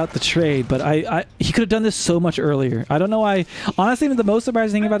take out the trade, but he could have done this so much earlier. I don't know why. Honestly, the most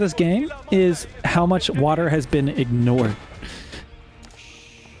surprising thing about this game is how much water has been ignored.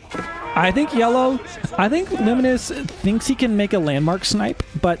 I think yellow... I think Luminous thinks he can make a landmark snipe,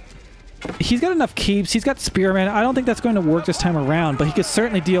 but he's got enough keeps. He's got Spearman. I don't think that's going to work this time around, but he could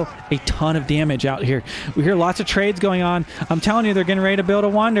certainly deal a ton of damage out here. We hear lots of trades going on. I'm telling you, they're getting ready to build a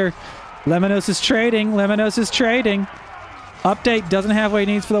wonder. Lemonos is trading. Lemonos is trading. Update doesn't have what he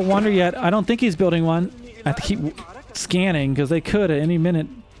needs for the wonder yet. I don't think he's building one. I have to keep scanning because they could at any minute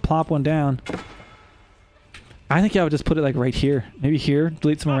plop one down. I think I would just put it like right here. Maybe here.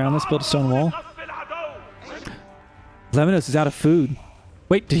 Delete some around this. Build a stone wall. Lemonos is out of food.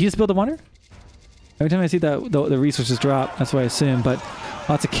 Wait, did he just build a wonder? Every time I see that, the resources drop. That's what I assume. But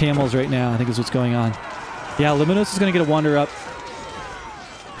lots of camels right now, I think is what's going on. Yeah, Lemonos is going to get a wonder up.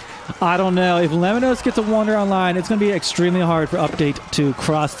 I don't know. If Lemonos gets a wonder online, it's going to be extremely hard for Update to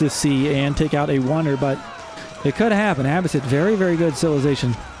cross the sea and take out a wonder. But it could happen. Abbasid, very, very good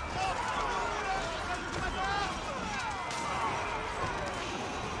civilization.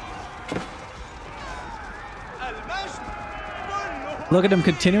 Look at him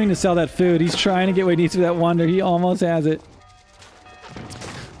continuing to sell that food. He's trying to get what he needs for that wonder. He almost has it.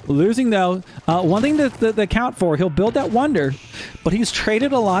 Losing, though, one thing to account for, he'll build that wonder, but he's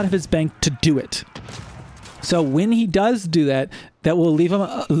traded a lot of his bank to do it. So when he does do that, that will leave him...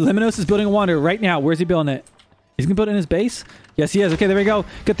 Lemonos is building a wonder right now. Where's he building it? He's going to build it in his base? Yes, he is. Okay, there we go.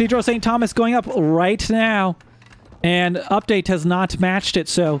 Cathedral St. Thomas going up right now. And Update has not matched it,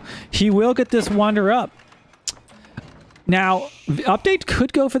 so he will get this wonder up. Now, Update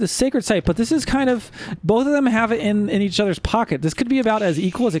could go for the sacred site, but this is kind of... Both of them have it in each other's pocket. This could be about as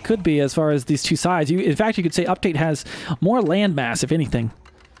equal as it could be as far as these two sides. In fact, you could say Update has more land mass, if anything.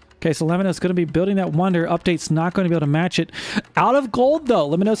 Okay, so Lemonos is going to be building that wonder. Update's not going to be able to match it. Out of gold, though.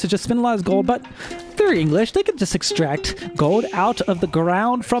 Lemonos has just spent a lot of gold, but they're English. They can just extract gold out of the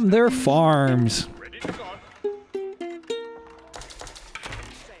ground from their farms.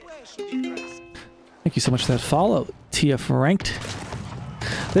 Thank you so much for that follow, TF Ranked.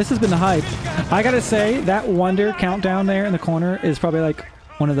 This has been the hype. I gotta say, that wonder countdown there in the corner is probably like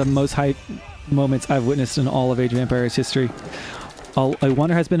one of the most hype moments I've witnessed in all of Age of Empires history. A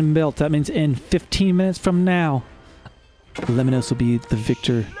wonder has been built. That means in 15 minutes from now, Lemonos will be the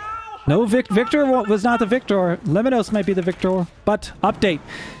victor. No, Victor was not the victor. Lemonos might be the victor, but Update.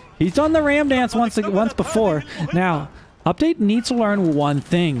 He's done the ram dance once before. Now, Update needs to learn one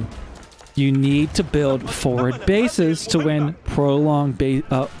thing. You need to build forward bases to win prolonged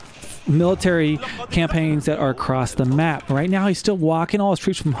military campaigns that are across the map. Right now, he's still walking all his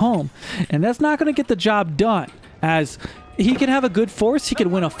troops from home, and that's not going to get the job done, as he can have a good force, he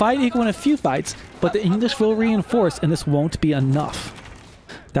can win a fight, he can win a few fights, but the English will reinforce, and this won't be enough.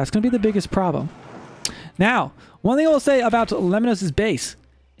 That's going to be the biggest problem. Now, one thing I will say about Lemonos' base,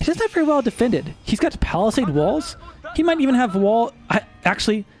 it is not very well defended. He's got palisade walls. He might even have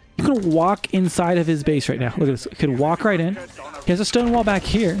actually... You can walk inside of his base right now. Look at this. You could walk right in. He has a stone wall back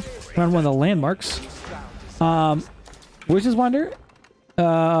here around one of the landmarks. Where's his wonder?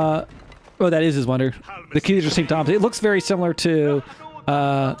 Oh, that is his wonder. The Cathedral St. Thomas. It looks very similar to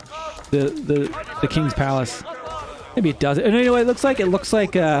the King's Palace. Maybe it doesn't. Anyway, it looks like it looks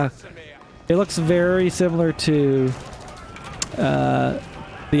very similar to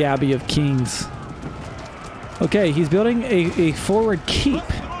the Abbey of Kings. Okay, he's building a forward keep.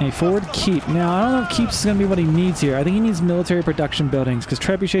 A forward keep. Now, I don't know if keeps is going to be what he needs here. I think he needs military production buildings because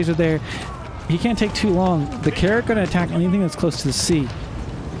trebuchets are there. He can't take too long. The carrot going to attack anything that's close to the sea.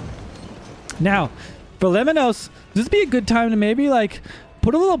 Now, for Lemonos, this would be a good time to maybe like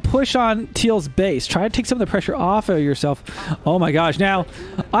put a little push on Teal's base. Try to take some of the pressure off of yourself. Oh my gosh. Now,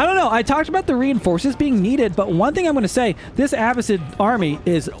 I don't know. I talked about the reinforcements being needed, but one thing I'm going to say, this Abbasid army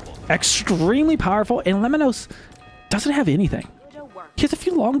is extremely powerful, and Lemonos doesn't have anything. He has a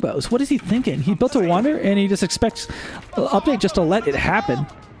few longbows. What is he thinking? He built a wonder, and he just expects Update just to let it happen.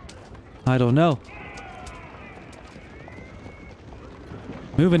 I don't know.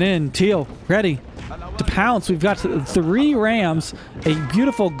 Moving in. Teal, ready to pounce. We've got 3 rams, a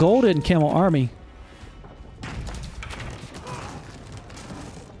beautiful golden camel army.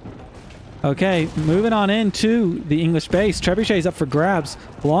 Okay, moving on into the English base. Trebuchet's up for grabs.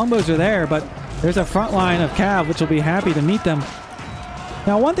 Longbows are there, but there's a front line of cav, which will be happy to meet them.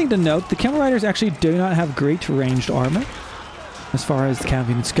 Now, one thing to note, the camel riders actually do not have great ranged armor as far as the cav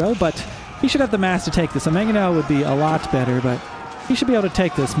units go, but he should have the mass to take this. A Megano would be a lot better, but he should be able to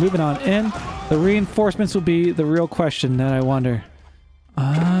take this. Moving on in. The reinforcements will be the real question that I wonder.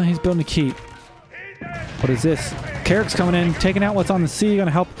 He's building a keep. What is this? Carrick's coming in, taking out what's on the sea, going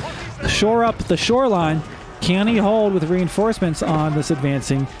to help shore up the shoreline. Can he hold with reinforcements on this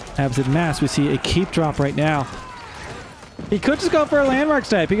advancing Abbasid mass? We see a keep drop right now. He could just go for a landmarks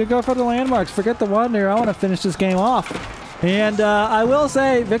type. He could go for the landmarks. Forget the wonder. I want to finish this game off. And I will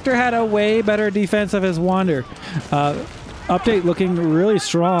say, Victor had a way better defense of his wonder. Update looking really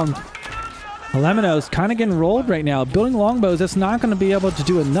strong. Lemino's kind of getting rolled right now. Building longbows, that's not going to be able to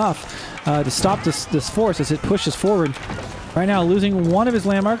do enough to stop this force as it pushes forward. Right now, losing one of his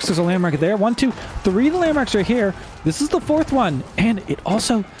landmarks. There's a landmark there. 1, 2, 3 of the landmarks are here. This is the 4th one. And it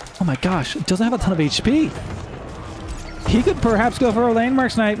also, oh my gosh, it doesn't have a ton of HP. He could perhaps go for a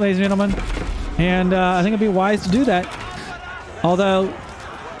landmark snipe, ladies and gentlemen. And I think it'd be wise to do that. Although,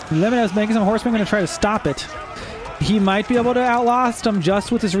 Lemino's making some horsemen going to try to stop it. He might be able to outlast him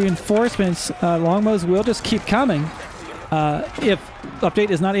just with his reinforcements. Longbows will just keep coming if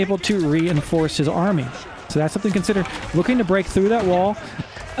Update is not able to reinforce his army. So that's something to consider. Looking to break through that wall.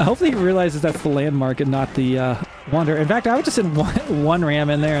 Hopefully he realizes that's the landmark and not the wonder. In fact, I would just send one ram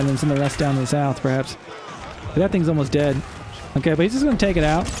in there and then send the rest down to the south, perhaps. But that thing's almost dead. Okay, but he's just going to take it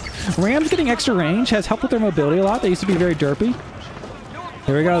out. Rams getting extra range has helped with their mobility a lot. They used to be very derpy.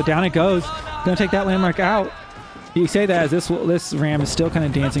 There we go. Down it goes. Going to take that landmark out. You say that as this ram is still kind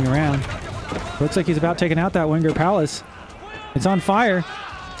of dancing around. Looks like he's about taking out that Winger Palace. It's on fire.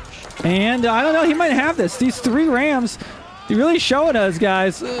 And I don't know, he might have this. These 3 rams really showing us,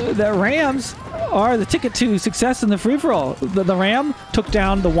 guys, that rams are the ticket to success in the free-for-all. The ram took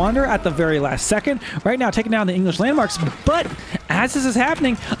down the wonder at the very last second. Right now, taking down the English landmarks. But as this is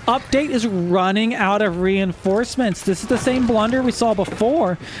happening, Update is running out of reinforcements. This is the same blunder we saw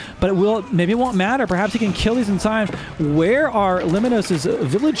before, but maybe it won't matter. Perhaps he can kill these in time. Where are Liminos's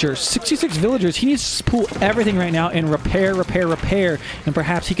villagers? 66 villagers. He needs to pull everything right now and repair, and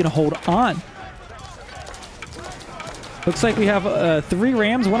perhaps he can hold on. Looks like we have 3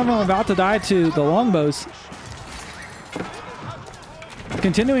 rams. One of them about to die to the longbows.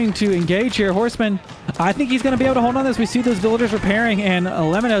 Continuing to engage here. Horseman, I think he's going to be able to hold on this. We see those villagers repairing, and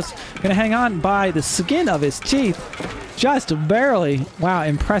Lemino's going to hang on by the skin of his teeth. Just barely. Wow,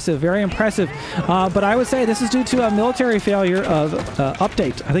 impressive. Very impressive. But I would say this is due to a military failure of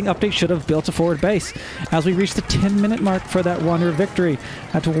Update. I think Update should have built a forward base. As we reach the 10-minute mark for that wonder victory.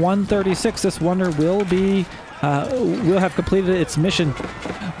 At 1:36, this wonder will be... will have completed its mission.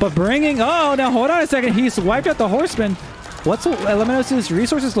 But bringing... Oh, now hold on a second. He's wiped out the horseman. What's Liminos's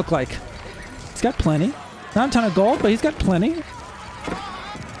resources look like? He's got plenty. Not a ton of gold, but he's got plenty.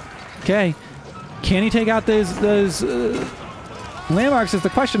 Okay. Can he take out those landmarks is the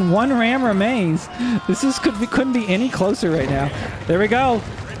question. 1 ram remains. This couldn't be any closer right now. There we go.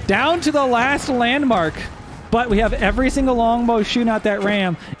 Down to the last landmark. But we have every single longbow shooting out that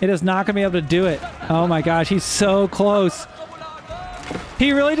ram. It is not going to be able to do it. Oh my gosh, he's so close.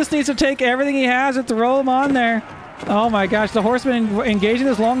 He really just needs to take everything he has and throw them on there. Oh my gosh, the horsemen engaging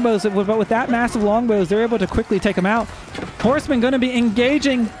those longbows, but with that massive longbows, they're able to quickly take them out. Horsemen going to be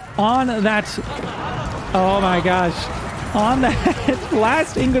engaging on that... Oh my gosh. On that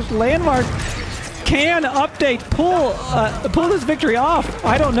last English landmark. Can Update pull this victory off?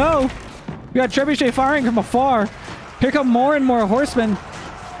 I don't know. We got Trebuchet firing from afar. Here come more and more horsemen.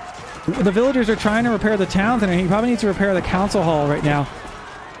 The villagers are trying to repair the towns, and he probably needs to repair the council hall right now.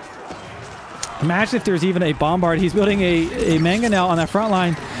 Imagine if there's even a bombard. He's building a mangonel on that front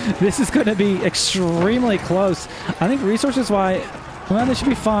line. This is going to be extremely close. I think resources-wise, well, they should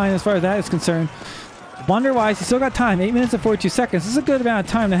be fine as far as that is concerned. Wonder-wise, he's still got time. 8 minutes and 42 seconds. This is a good amount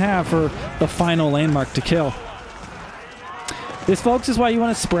of time to have for the final landmark to kill. This, folks, is why you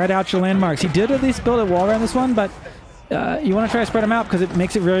want to spread out your landmarks. He did at least build a wall around this one, but you want to try to spread them out because it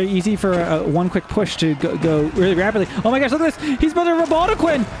makes it very easy for one quick push to go really rapidly. Oh my gosh, look at this. He's building a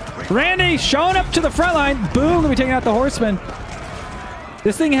Rebaldaquin. Randy showing up to the front line. Boom, we're taking out the horseman.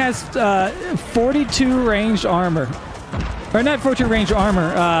 This thing has 42 ranged armor. Or not 42 ranged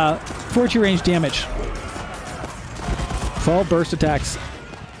armor, 42 ranged damage. 12 burst attacks.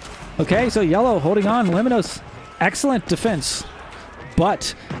 Okay, so yellow holding on. Liminos, excellent defense.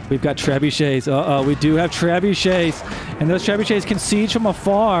 But we've got trebuchets. Uh-oh, we do have trebuchets. And those trebuchets can siege from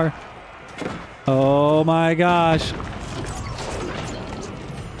afar. Oh my gosh.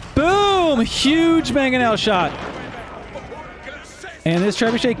 Boom! Huge mangonel shot. And this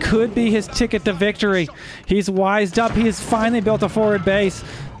trebuchet could be his ticket to victory. He's wised up. He has finally built a forward base.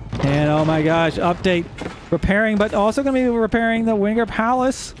 And oh my gosh, Update repairing, but also going to be repairing the Winger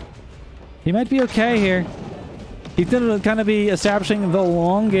Palace. He might be okay here. He's going to kind of be establishing the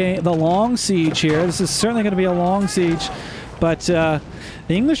long siege here. This is certainly going to be a long siege. But the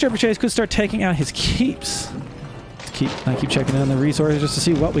English trebuchets could start taking out his keeps. I keep checking in on the resources just to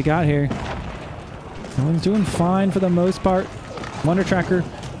see what we got here. Everyone's doing fine for the most part. Wonder Tracker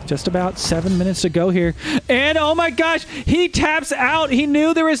Just about 7 minutes to go here. And oh my gosh, he taps out. He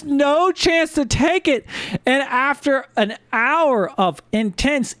knew there was no chance to take it. And after an hour of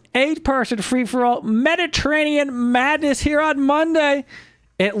intense 8-person free-for-all Mediterranean madness here on Monday,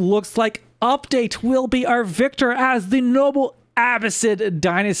 it looks like Update will be our victor as the noble Abbasid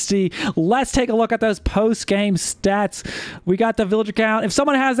dynasty. Let's take a look at those post-game stats. We got the villager count. If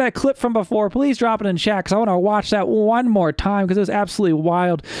someone has that clip from before, please drop it in chat because I want to watch that one more time because it was absolutely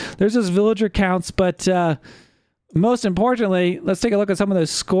wild. There's those villager counts, but most importantly, let's take a look at some of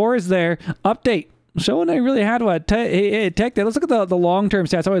those scores there. Update showing they really had what take that. Let's look at the long-term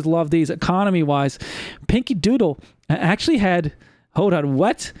stats. I always love these economy-wise. Pinky Doodle actually had, hold on,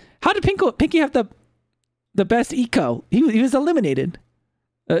 what? How did Pinky have the best eco? He was eliminated.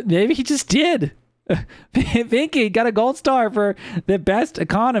 Maybe he just did. Pinky got a gold star for the best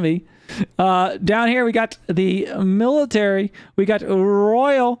economy. Down here we got the military. We got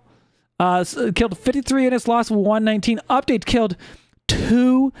Royal. Killed 53 units, lost 119. Update killed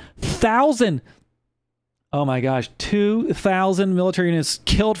 2,000. Oh my gosh, 2,000 military units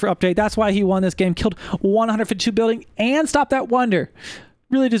killed for Update. That's why he won this game. Killed 152 building and stopped that wonder.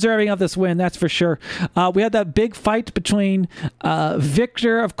 Really deserving of this win, that's for sure. We had that big fight between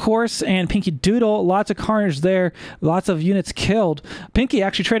Victor, of course, and Pinky Doodle. Lots of carnage there. Lots of units killed. Pinky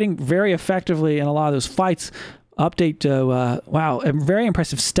actually trading very effectively in a lot of those fights. Update, wow, very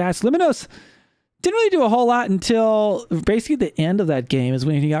impressive stats. Luminos didn't really do a whole lot until basically the end of that game is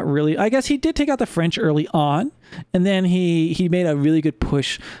when he got really... I guess he did take out the French early on, and then he made a really good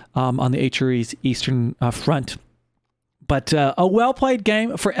push on the HRE's Eastern Front. But a well-played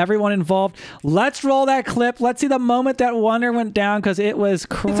game for everyone involved. Let's roll that clip. Let's see the moment that Wonder went down because it was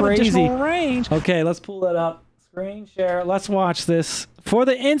crazy. Range. Okay, let's pull that up. Screen share. Let's watch this for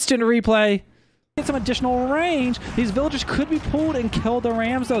the instant replay. Get some additional range. These villagers could be pulled and kill the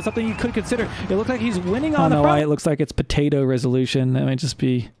rams, though. Something you could consider. It looks like he's winning on the front. Why it looks like it's potato resolution. That might just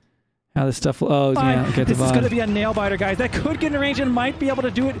be how this stuff... Oh, yeah. Okay, this is going to be a nail biter, guys. That could get in range and might be able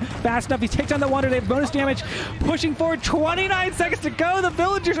to do it fast enough. He takes on the Wonder. They have bonus damage. Pushing forward. 29 seconds to go. The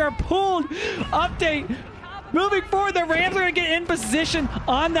villagers are pulled. Update. Moving forward, the Rams are going to get in position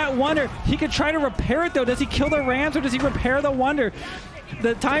on that Wonder. He could try to repair it, though. Does he kill the Rams or does he repair the Wonder?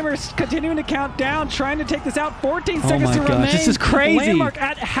 The timer's continuing to count down, trying to take this out. 14 seconds to remain. This is crazy. Landmark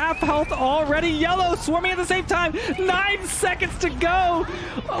at half health already. Yellow swarming at the same time. 9 seconds to go.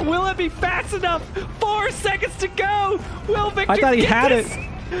 Will it be fast enough? 4 seconds to go. Will Victor get this? I thought he had it.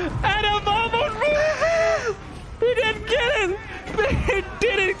 And a moment. He didn't get it. He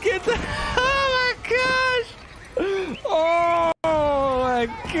didn't get the... Oh my gosh. Oh my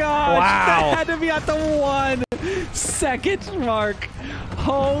gosh. Wow. That had to be at the 1 second mark.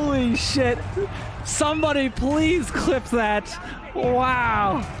 Holy shit. Somebody please clip that.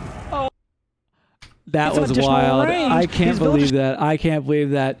 Wow. Oh. That was wild. I can't believe that. I can't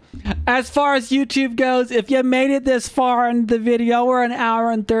believe that. As far as YouTube goes, if you made it this far in the video, we're an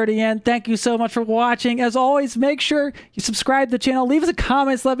hour and 30 in. Thank you so much for watching. As always, make sure you subscribe to the channel. Leave us a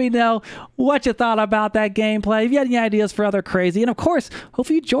comment. Let me know what you thought about that gameplay. If you had any ideas for other crazy. And of course,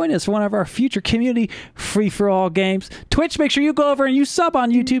 hopefully you join us for one of our future community free-for-all games. Twitch, make sure you go over and you sub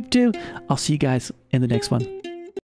on YouTube too. I'll see you guys in the next one.